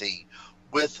identity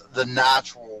with the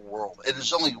natural world. And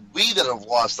it's only we that have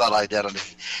lost that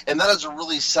identity. And that is a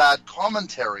really sad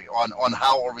commentary on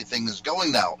how everything is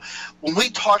going now. When we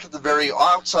talked at the very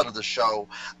outset of the show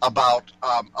about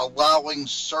allowing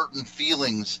certain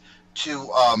feelings to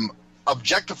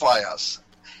objectify us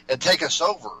and take us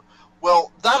over,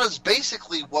 well, that is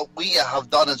basically what we have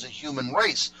done as a human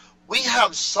race. We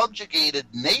have subjugated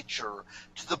nature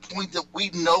to the point that we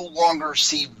no longer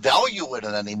see value in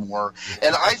it anymore.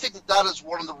 And I think that is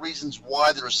one of the reasons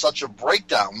why there's such a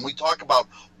breakdown. When we talk about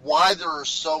why there are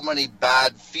so many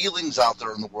bad feelings out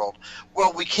there in the world,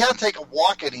 well, we can't take a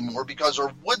walk anymore because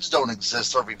our woods don't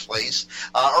exist every place.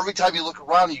 Every time you look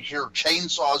around, you hear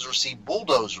chainsaws or see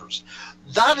bulldozers.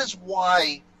 That is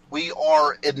why we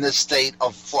are in this state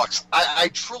of flux. I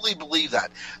truly believe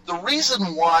that. The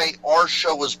reason why our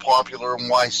show is popular and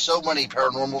why so many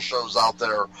paranormal shows out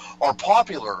there are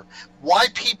popular, why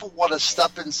people want to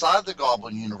step inside the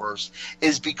Goblin universe,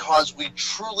 is because we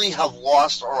truly have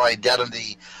lost our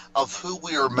identity of who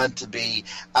we are meant to be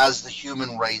as the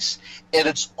human race. And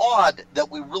it's odd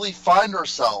that we really find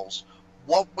ourselves,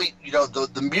 what we,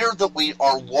 the mirror that we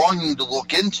are longing to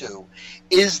look into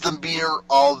is the mirror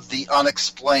of the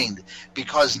unexplained,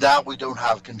 because now we don't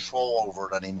have control over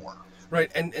it anymore.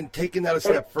 Right, and taking that a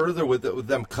step further with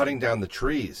them cutting down the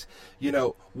trees,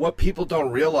 what people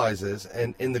don't realize is,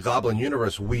 and in the Goblin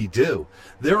universe we do,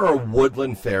 there are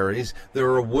woodland fairies, there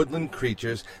are woodland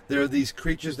creatures, there are these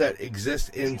creatures that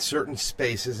exist in certain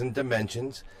spaces and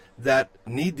dimensions that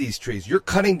need these trees. You're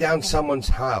cutting down someone's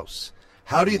house.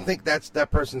 How do you think that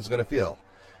person's going to feel?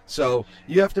 So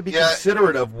you have to be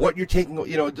considerate of what you're taking.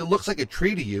 It looks like a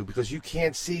tree to you because you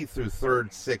can't see through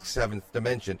third, sixth, seventh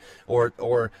dimension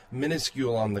or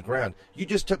minuscule on the ground. You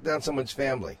just took down someone's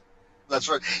family. That's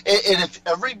right. And if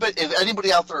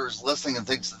anybody out there is listening and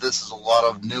thinks that this is a lot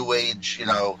of new age,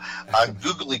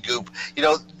 googly goop,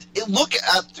 look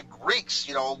at the Greeks.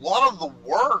 A lot of the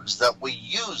words that we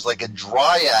use, like a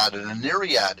dryad and a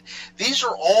nereid, these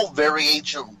are all very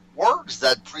ancient words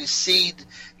that precede,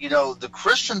 the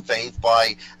Christian faith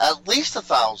by at least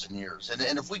 1,000 years.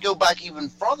 And if we go back even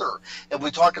further, and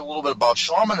we talk a little bit about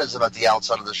shamanism at the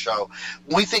outset of the show,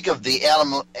 when we think of the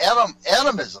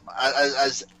animism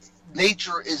as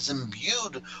nature is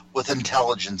imbued with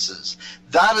intelligences,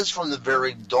 that is from the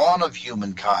very dawn of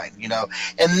humankind,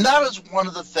 and that is one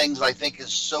of the things I think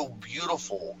is so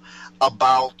beautiful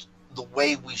about the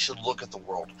way we should look at the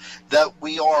world, that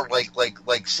we are,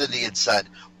 like Cindy had said,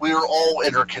 we are all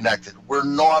interconnected. We're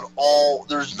not all,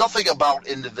 there's nothing about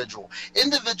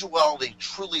individuality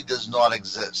truly does not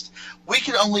exist. We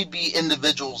can only be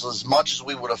individuals as much as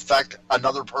we would affect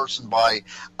another person by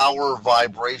our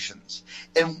vibrations.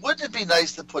 And wouldn't it be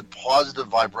nice to put positive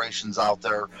vibrations out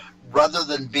there rather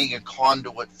than being a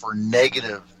conduit for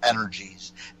negative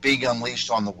energies being unleashed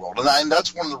on the world? And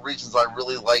that's one of the reasons I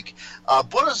really like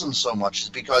Buddhism so much, is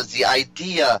because the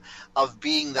idea of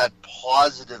being that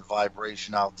positive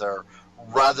vibration out there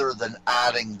rather than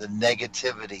adding the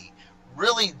negativity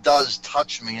really does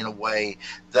touch me in a way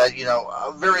that,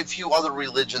 very few other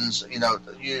religions,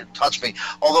 you touch me.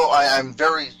 Although I'm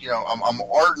very, I'm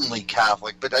ardently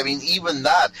Catholic, but I mean, even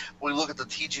that, when we look at the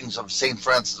teachings of St.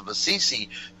 Francis of Assisi,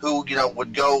 who,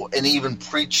 would go and even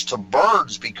preach to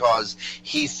birds because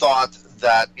he thought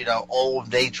that, all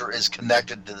of nature is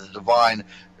connected to the divine.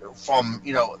 From,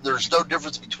 there's no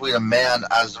difference between a man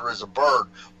as there is a bird.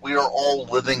 We are all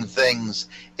living things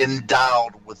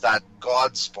endowed with that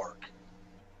God spark.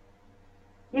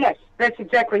 Yes, that's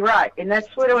exactly right. And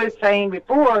that's what I was saying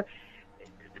before.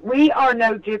 We are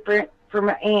no different from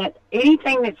an ant,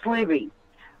 anything that's living.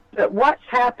 But what's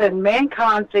happened,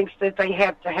 mankind thinks that they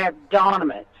have to have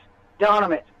dominance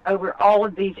over all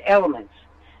of these elements.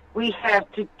 We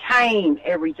have to tame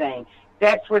everything.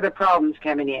 That's where the problem's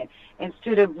coming in.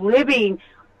 Instead of living,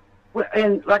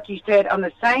 and like you said, on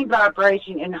the same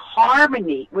vibration in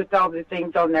harmony with all the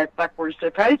things on there like we're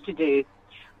supposed to do,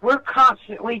 we're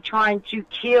constantly trying to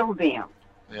kill them.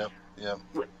 Yep.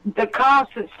 The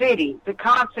constant city,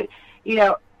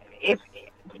 if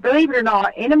believe it or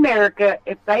not, in America,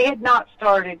 if they had not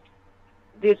started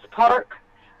this park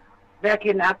back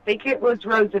in, I think it was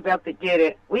Roosevelt that did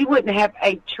it, we wouldn't have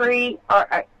a tree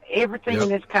or everything in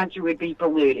this country would be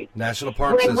polluted. National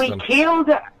park system. When we kill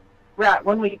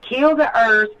the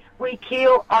earth, we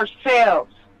kill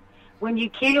ourselves. When you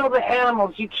kill the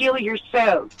animals, you kill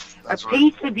yourself. That's a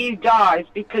piece of you dies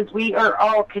because we are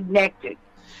all connected.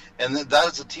 And that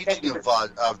is a teaching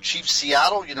of Chief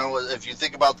Seattle. You know, if you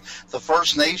think about the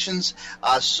First Nations,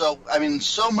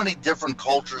 so many different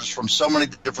cultures from so many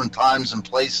different times and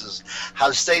places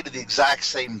have stated the exact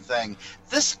same thing.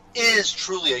 This is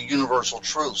truly a universal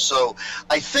truth. So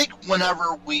I think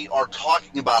whenever we are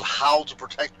talking about how to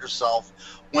protect yourself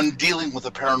when dealing with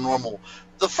the paranormal,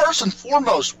 the first and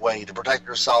foremost way to protect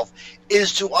yourself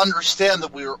is to understand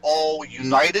that we are all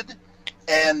united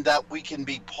and that we can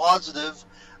be positive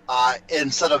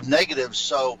instead of negative.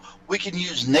 So we can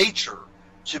use nature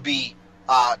to be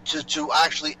to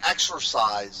actually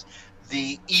exorcise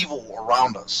the evil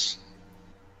around us.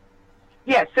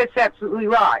 Yes, that's absolutely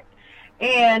right.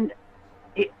 And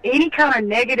any kind of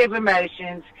negative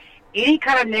emotions, any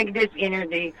kind of negative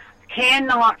energy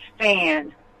cannot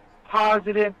stand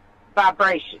positive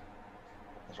vibration.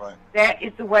 That's right. That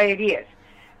is the way it is.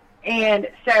 And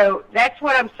so that's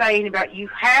what I'm saying about you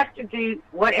have to do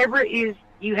whatever it is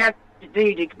you have to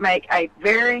do to make a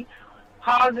very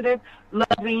positive,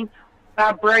 loving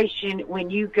vibration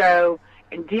when you go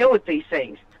and deal with these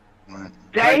things. Right.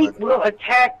 They will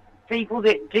attack people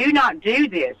that do not do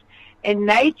this. And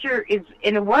nature is,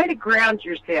 in a way to ground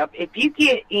yourself, if you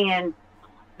get in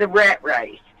the rat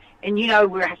race, and you know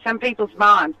where some people's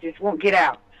minds just won't get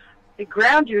out, to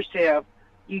ground yourself,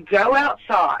 you go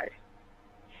outside,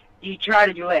 you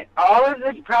try to let all of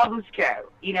the problems go,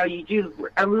 you know, you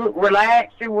do a little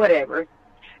relax or whatever.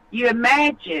 You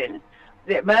imagine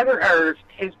that Mother Earth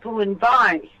is pulling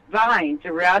vines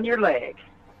around your legs,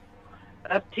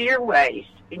 up to your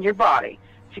waist, in your body,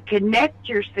 to connect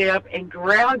yourself and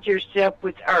ground yourself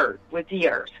with the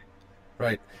earth.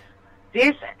 Right.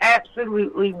 This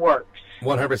absolutely works.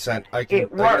 100%. I can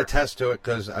attest to it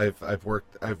because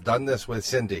I've done this with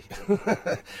Cindy.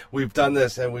 We've done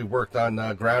this and we've worked on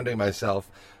grounding myself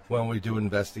when we do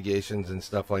investigations and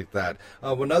stuff like that.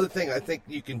 One other thing I think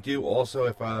you can do also,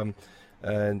 if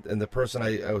and the person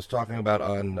I was talking about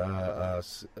on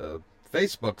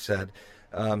Facebook said,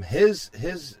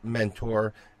 his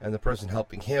mentor and the person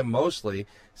helping him mostly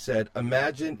said,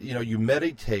 imagine, you know, you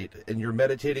meditate and you're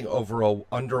meditating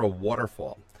under a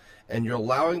waterfall, and you're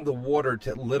allowing the water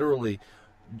to literally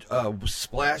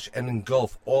splash and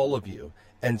engulf all of you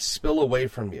and spill away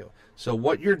from you. So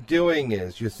what you're doing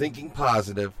is you're thinking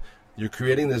positive, you're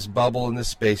creating this bubble in this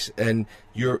space, and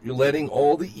you're letting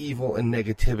all the evil and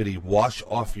negativity wash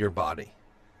off your body.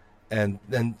 And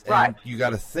then right. You got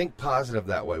to think positive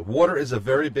that way. Water is a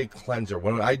very big cleanser.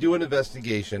 When I do an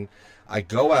investigation, I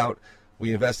go out,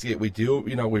 we investigate, we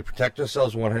protect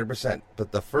ourselves 100%.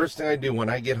 But the first thing I do when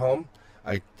I get home,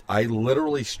 I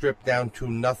literally strip down to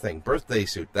nothing. Birthday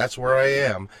suit, that's where I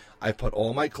am. I put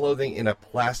all my clothing in a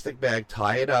plastic bag,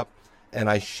 tie it up, and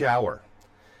I shower.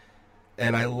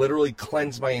 And I literally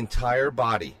cleanse my entire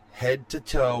body, head to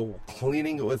toe,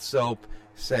 cleaning it with soap,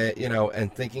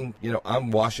 and thinking,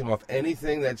 I'm washing off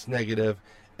anything that's negative,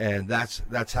 and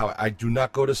that's how I do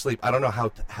not go to sleep. I don't know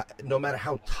how no matter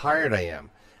how tired I am,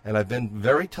 and I've been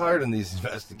very tired in these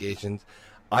investigations,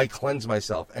 I cleanse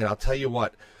myself. And I'll tell you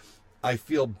what, I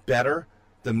feel better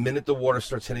the minute the water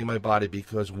starts hitting my body,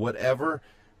 because whatever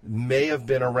may have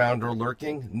been around or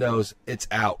lurking knows it's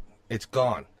out, it's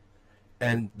gone.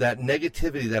 And that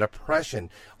negativity, that oppression,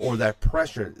 or that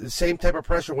pressure, the same type of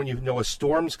pressure when you know a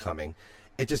storm's coming,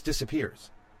 it just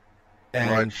disappears.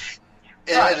 And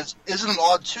isn't it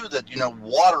odd too that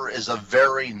water is a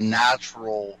very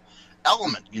natural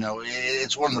element?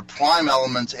 It's one of the prime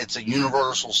elements. It's a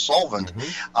universal solvent,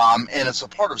 and it's a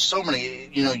part of so many.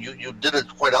 You did it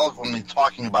quite eloquently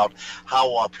talking about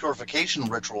how purification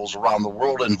rituals around the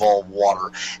world involve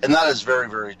water, and that is very,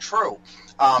 very true.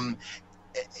 And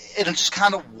it just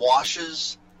kind of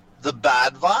washes the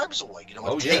bad vibes away.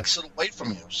 It takes it away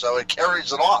from you, so it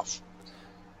carries it off.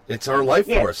 It's our life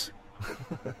force.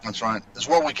 That's right. It's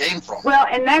where we came from. Well,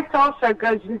 and that also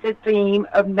goes into the theme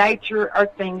of nature are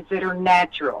things that are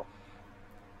natural.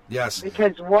 Yes.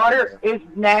 Because water is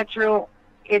natural.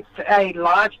 It's a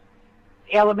large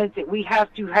element that we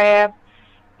have to have.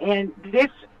 And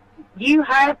you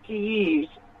have to use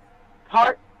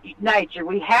part nature.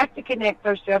 We have to connect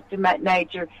ourselves to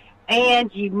nature.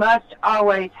 And you must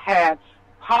always have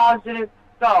positive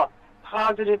thoughts,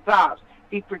 positive vibes.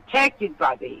 Be protected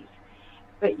by these.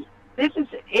 But this is,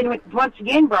 once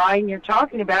again, Brian, you're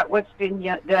talking about what's been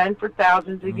done for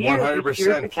thousands of years. 100%. With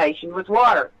purification with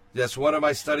water. Yes, one of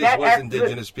my studies was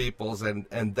indigenous peoples,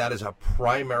 and that is a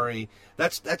primary,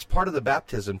 that's part of the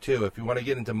baptism too. If you want to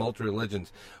get into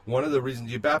multi-religions, one of the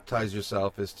reasons you baptize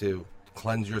yourself is to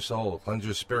cleanse your soul, cleanse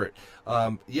your spirit.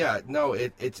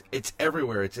 It's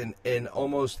everywhere. It's in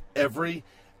almost every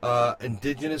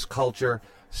indigenous culture,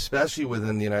 especially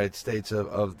within the United States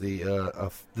of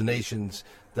the nations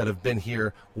that have been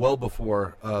here well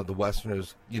before the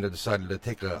Westerners, decided to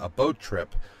take a boat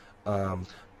trip.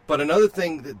 But another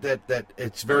thing that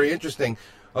it's very interesting.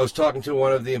 I was talking to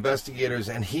one of the investigators,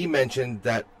 and he mentioned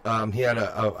that he had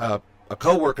a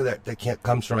coworker that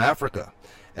comes from Africa,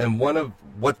 and one of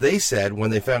what they said when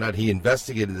they found out he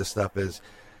investigated this stuff is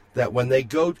that when they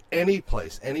go any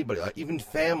place, anybody, even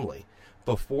family,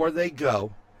 before they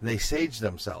go, they sage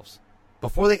themselves.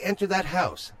 Before they enter that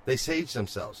house, they sage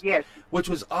themselves. Yes. Which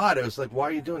was odd. I was like, why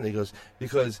are you doing that? He goes,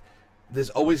 because there's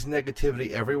always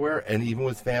negativity everywhere, and even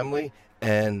with family,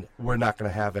 and we're not going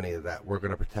to have any of that. We're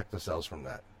going to protect ourselves from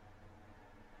that.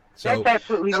 So, that's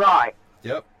absolutely right.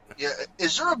 Yep. Yeah.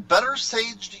 Is there a better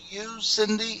sage to use,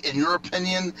 Cindy, in your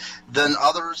opinion, than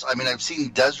others? I mean, I've seen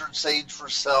desert sage for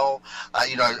sale.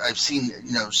 I've seen,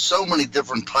 so many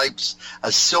different types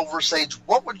of silver sage.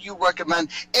 What would you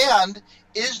recommend? And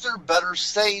is there better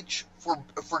sage for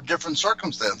different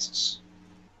circumstances?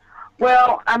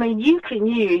 Well, I mean, you can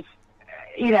use,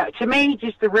 to me,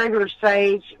 just the regular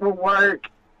sage will work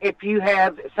if you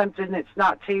have something that's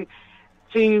not too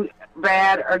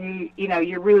bad, or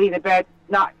you're really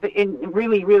not in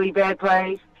really, really bad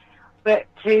place. But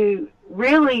to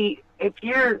really, if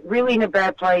you're really in a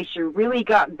bad place, you're really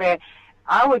gotten bad,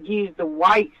 I would use the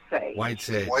white sage. White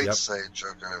sage. White sage,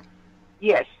 okay.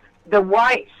 Yes, the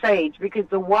white sage, because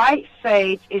the white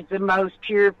sage is the most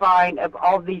purifying of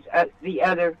all these the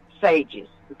other sages.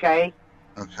 Okay.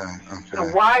 Okay. The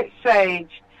white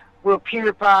sage will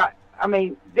purify. I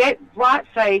mean, that white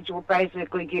sage will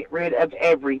basically get rid of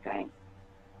everything.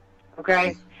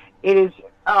 Okay, it is.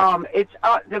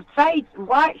 The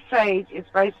white sage is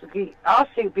basically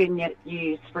also been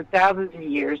used for thousands of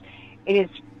years, and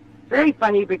it's very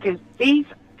funny because these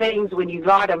things, when you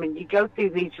light them and you go through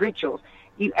these rituals,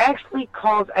 you actually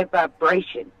cause a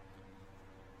vibration,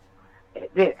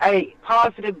 a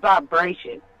positive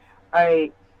vibration.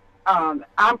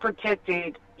 I'm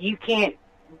protected. You can't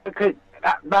because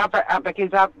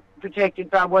I'm protected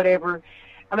by whatever.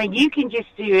 I mean, you can just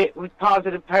do it with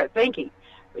positive thinking.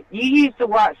 But you use the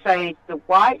white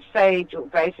sage will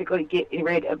basically get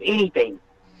rid of anything.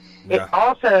 Yeah. It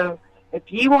also, if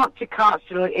you want to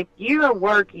constantly, if you're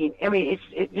working, I mean,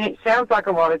 it sounds like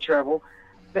a lot of trouble,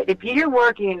 but if you're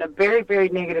working in a very, very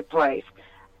negative place,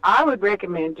 I would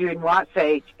recommend doing white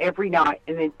sage every night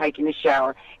and then taking a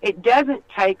shower. It doesn't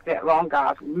take that long,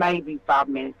 guys, maybe 5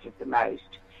 minutes at the most.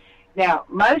 Now,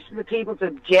 most of the people's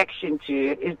objection to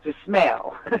it is the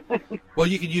smell. Well,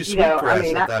 you could use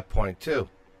sweetgrass at that point, too.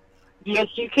 Yes,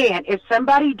 you can. If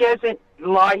somebody doesn't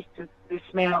like the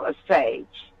smell of sage,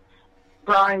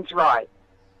 Brian's right.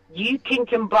 You can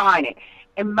combine it.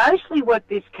 And mostly what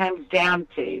this comes down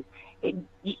to,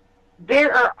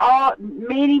 there are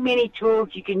many, many tools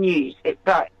you can use.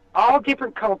 But all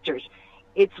different cultures.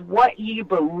 It's what you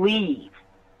believe.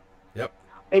 Yep.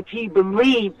 If you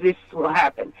believe this will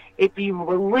happen, if you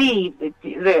believe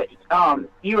that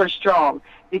you are strong,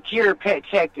 that you're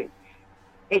protected,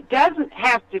 it doesn't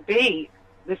have to be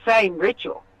the same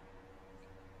ritual.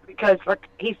 Because like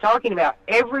he's talking about,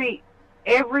 every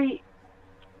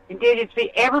indigenous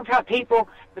people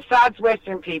besides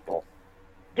Western people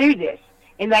do this,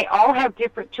 and they all have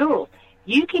different tools.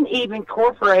 You can even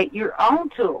incorporate your own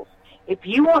tools. If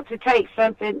you want to take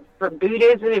something from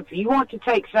Buddhism, if you want to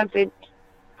take something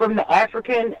from the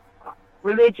African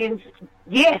religions,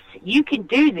 yes, you can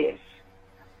do this.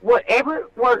 Whatever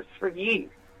works for you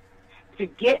to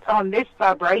get on this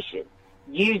vibration,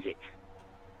 use it.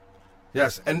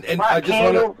 Yes, and I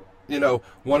just want to,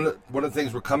 one of the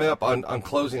things, we're coming up on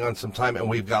closing on some time, and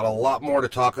we've got a lot more to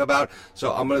talk about.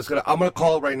 So I'm gonna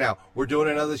call it right now. We're doing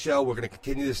another show. We're gonna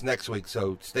continue this next week.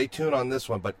 So stay tuned on this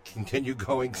one, but continue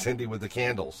going, Cindy, with the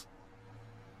candles.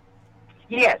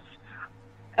 Yes.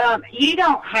 You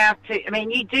don't have to. I mean,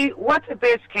 you do. What's the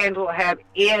best candle to have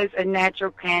is a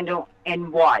natural candle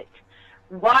in white.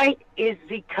 White is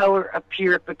the color of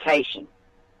purification.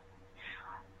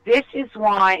 This is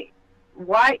why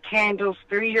white candles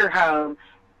through your home,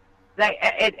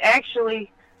 it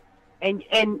actually, and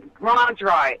Ron's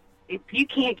right. If you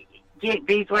can't get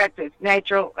beeswax that's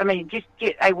natural, I mean, just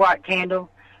get a white candle,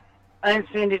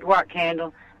 unscented white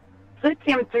candle. Put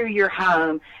them through your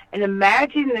home and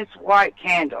imagine this white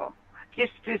candle,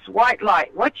 just this white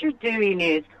light. What you're doing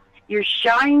is you're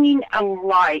shining a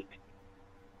light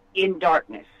in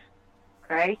darkness,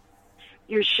 okay?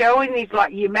 You're showing these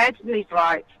lights. You imagine these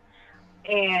lights,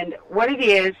 and what it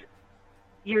is,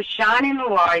 you're shining a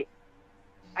light,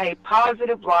 a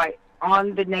positive light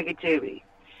on the negativity.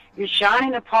 You're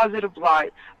shining a positive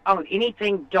light on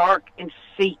anything dark and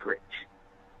secret.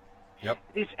 Yep.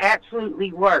 This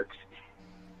absolutely works.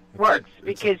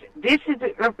 Because this is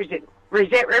a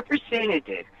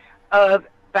representative of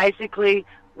basically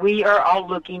we are all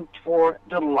looking for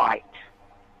the light.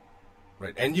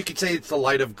 Right, and you could say it's the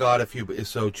light of God if you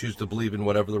so choose to believe in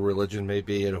whatever the religion may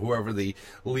be, and whoever the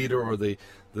leader or the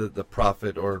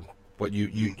prophet or what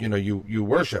you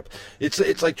worship.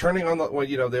 It's like turning on the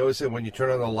they always say when you turn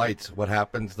on the lights, what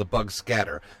happens? The bugs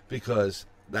scatter, because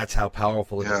that's how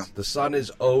powerful it is. The sun is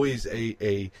always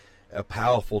a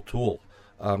powerful tool.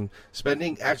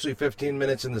 Spending actually 15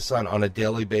 minutes in the sun on a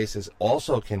daily basis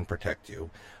also can protect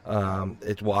you.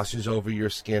 It washes over your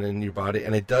skin and your body,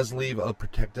 and it does leave a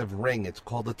protective ring. It's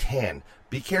called a tan.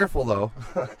 Be careful, though.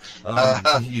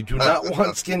 You do not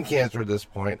want skin cancer at this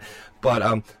point,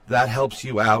 but that helps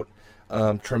you out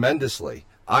tremendously.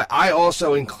 I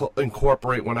also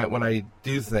incorporate when I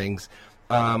do things.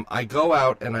 I go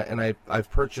out and I've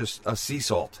purchased a sea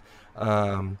salt.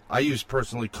 I use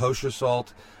personally kosher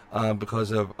salt.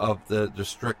 Because of the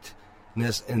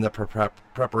strictness in the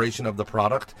preparation of the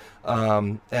product.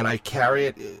 And I carry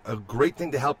it. A great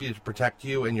thing to help you to protect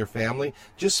you and your family.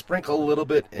 Just sprinkle a little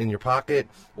bit in your pocket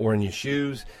or in your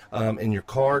shoes, in your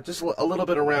car, just a little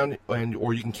bit around,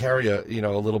 or you can carry a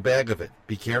little bag of it.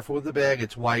 Be careful with the bag.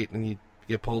 It's white, and you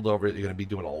get pulled over it, you're going to be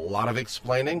doing a lot of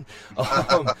explaining.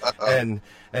 And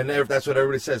that's what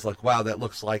everybody says, like, wow, that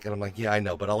looks like it. I'm like, yeah, I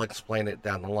know, but I'll explain it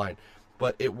down the line.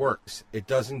 But it works. It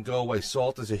doesn't go away.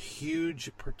 Salt is a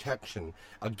huge protection.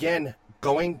 Again,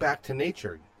 going back to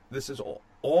nature, this is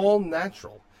all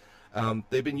natural.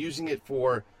 They've been using it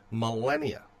for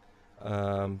millennia.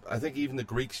 I think even the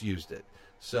Greeks used it.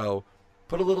 So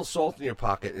put a little salt in your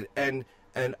pocket. And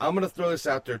I'm going to throw this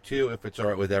out there, too, if it's all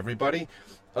right with everybody.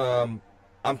 I'm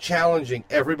challenging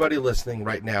everybody listening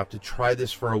right now to try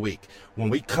this for a week.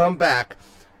 When we come back,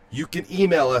 you can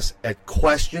email us at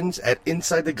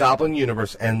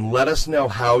questions@InsideTheGoblinUniverse and let us know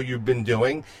how you've been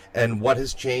doing and what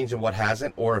has changed and what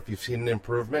hasn't, or if you've seen an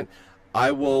improvement.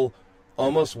 I will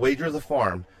almost wager the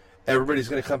farm. Everybody's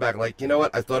going to come back like, you know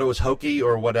what, I thought it was hokey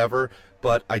or whatever,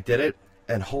 but I did it,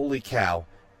 and holy cow,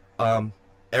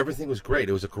 everything was great.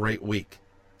 It was a great week.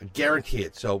 I guarantee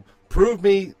it. So prove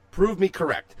me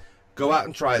correct. Go out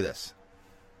and try this.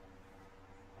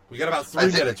 We got about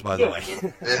 3 minutes, by the way.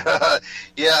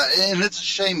 Yeah, and it's a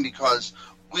shame because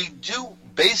we do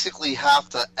basically have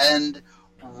to end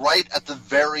right at the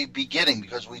very beginning,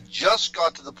 because we just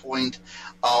got to the point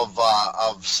of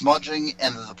smudging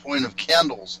and the point of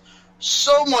candles.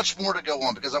 So much more to go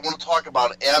on, because I want to talk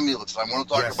about amulets. I want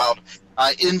to talk about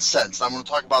incense. I want to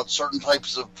talk about certain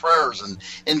types of prayers and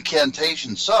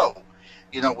incantations. So,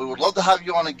 we would love to have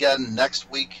you on again next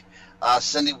week.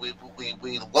 Cindy, we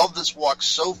love this walk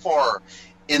so far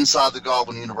inside the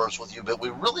Goblin Universe with you, but we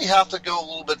really have to go a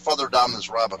little bit further down this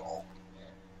rabbit hole.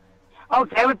 Oh,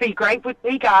 that would be great with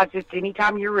me, guys, just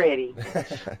anytime you're ready.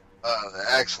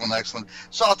 Excellent.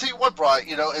 So I'll tell you what, Brian,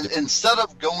 instead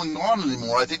of going on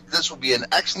anymore, I think this would be an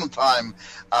excellent time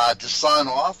to sign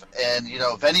off. And,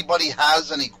 if anybody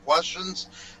has any questions,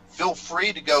 feel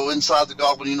free to go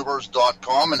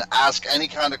InsideTheGoblinUniverse.com and ask any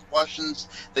kind of questions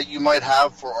that you might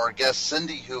have for our guest,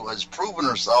 Cindy, who has proven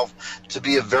herself to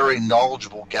be a very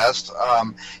knowledgeable guest.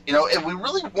 And we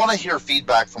really want to hear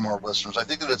feedback from our listeners. I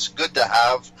think that it's good to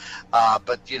have,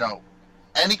 but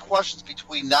any questions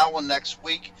between now and next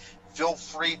week, feel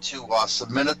free to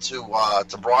submit it to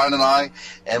Brian and I,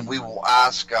 and we will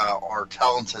ask our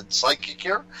talented psychic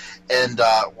here. And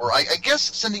I guess,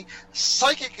 Cindy,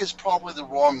 psychic is probably the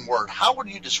wrong word. How would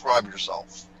you describe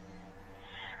yourself?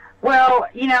 Well,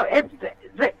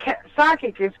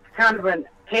 psychic is kind of a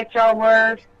catch-all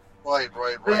word. Right.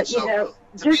 But, So,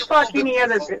 just like any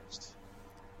other...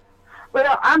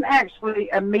 Well, I'm actually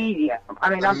a medium.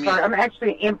 I'm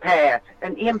actually an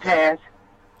empath.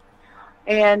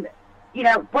 And,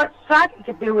 what psychic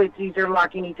abilities are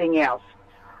like anything else?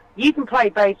 You can play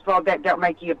baseball, that don't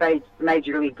make you a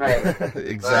major league player.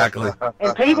 Exactly.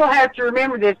 And people have to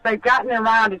remember this. They've gotten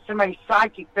around as somebody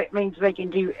psychic, that means they can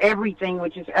do everything,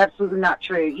 which is absolutely not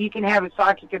true. You can have a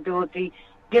psychic ability,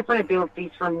 different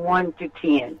abilities from 1 to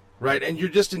 10. Right, and you're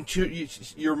just in tune.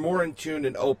 You're more in tune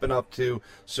and open up to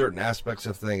certain aspects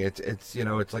of things.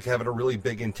 It's like having a really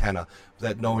big antenna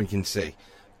that no one can see.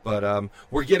 But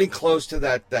we're getting close to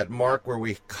that mark where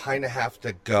we kind of have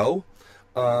to go.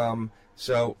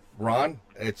 So Ron,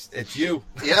 it's you.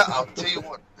 Yeah, I'll tell you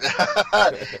what.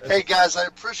 Hey, guys, I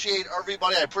appreciate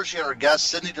everybody. I appreciate our guest,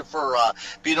 Sydney, for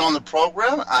being on the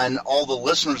program, and all the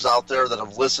listeners out there that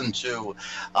have listened to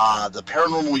the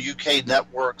Paranormal UK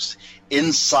Network's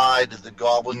Inside the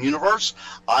Goblin Universe.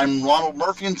 I'm Ronald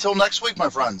Murphy. Until next week, my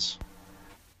friends.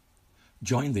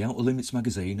 Join the Outer Limits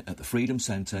magazine at the Freedom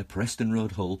Centre, Preston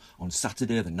Road, Hull, on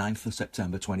Saturday the 9th of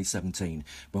September 2017,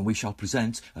 when we shall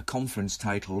present a conference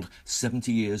titled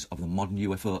 70 Years of the Modern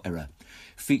UFO Era,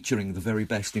 featuring the very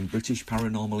best in British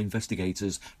paranormal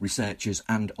investigators, researchers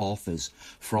and authors.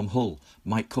 From Hull,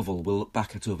 Mike Covell will look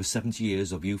back at over 70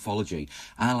 years of ufology,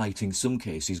 highlighting some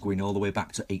cases going all the way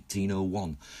back to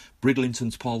 1801.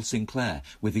 Bridlington's Paul Sinclair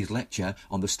with his lecture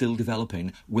on the still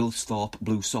developing Wilsthorpe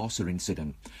Blue Saucer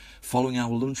incident. Following our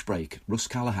lunch break, Russ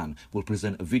Callahan will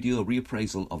present a video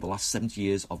reappraisal of the last 70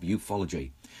 years of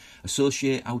ufology.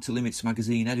 Associate Outer Limits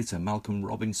magazine editor Malcolm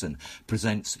Robinson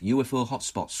presents UFO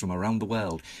hotspots from around the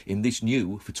world in this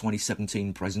new for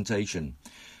 2017 presentation.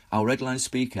 Our headline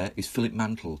speaker is Philip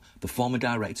Mantle, the former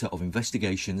Director of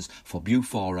Investigations for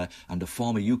BUFORA and a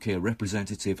former UK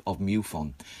representative of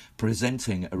MUFON,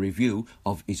 presenting a review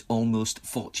of his almost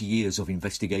 40 years of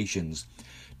investigations.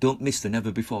 Don't miss the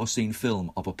never-before-seen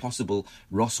film of a possible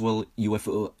Roswell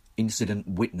UFO incident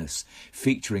witness,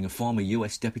 featuring a former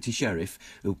US Deputy Sheriff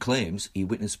who claims he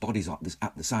witnessed bodies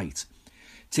at the site.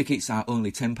 Tickets are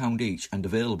only £10 each and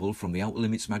available from the Outer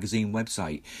Limits magazine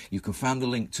website. You can find the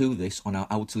link to this on our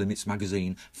Outer Limits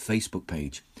magazine Facebook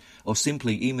page, or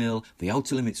simply email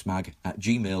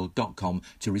theouterlimitsmag@gmail.com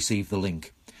to receive the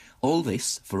link. All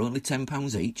this for only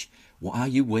 £10 each. What are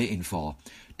you waiting for?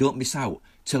 Don't miss out.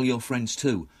 Tell your friends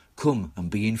too. Come and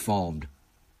be informed.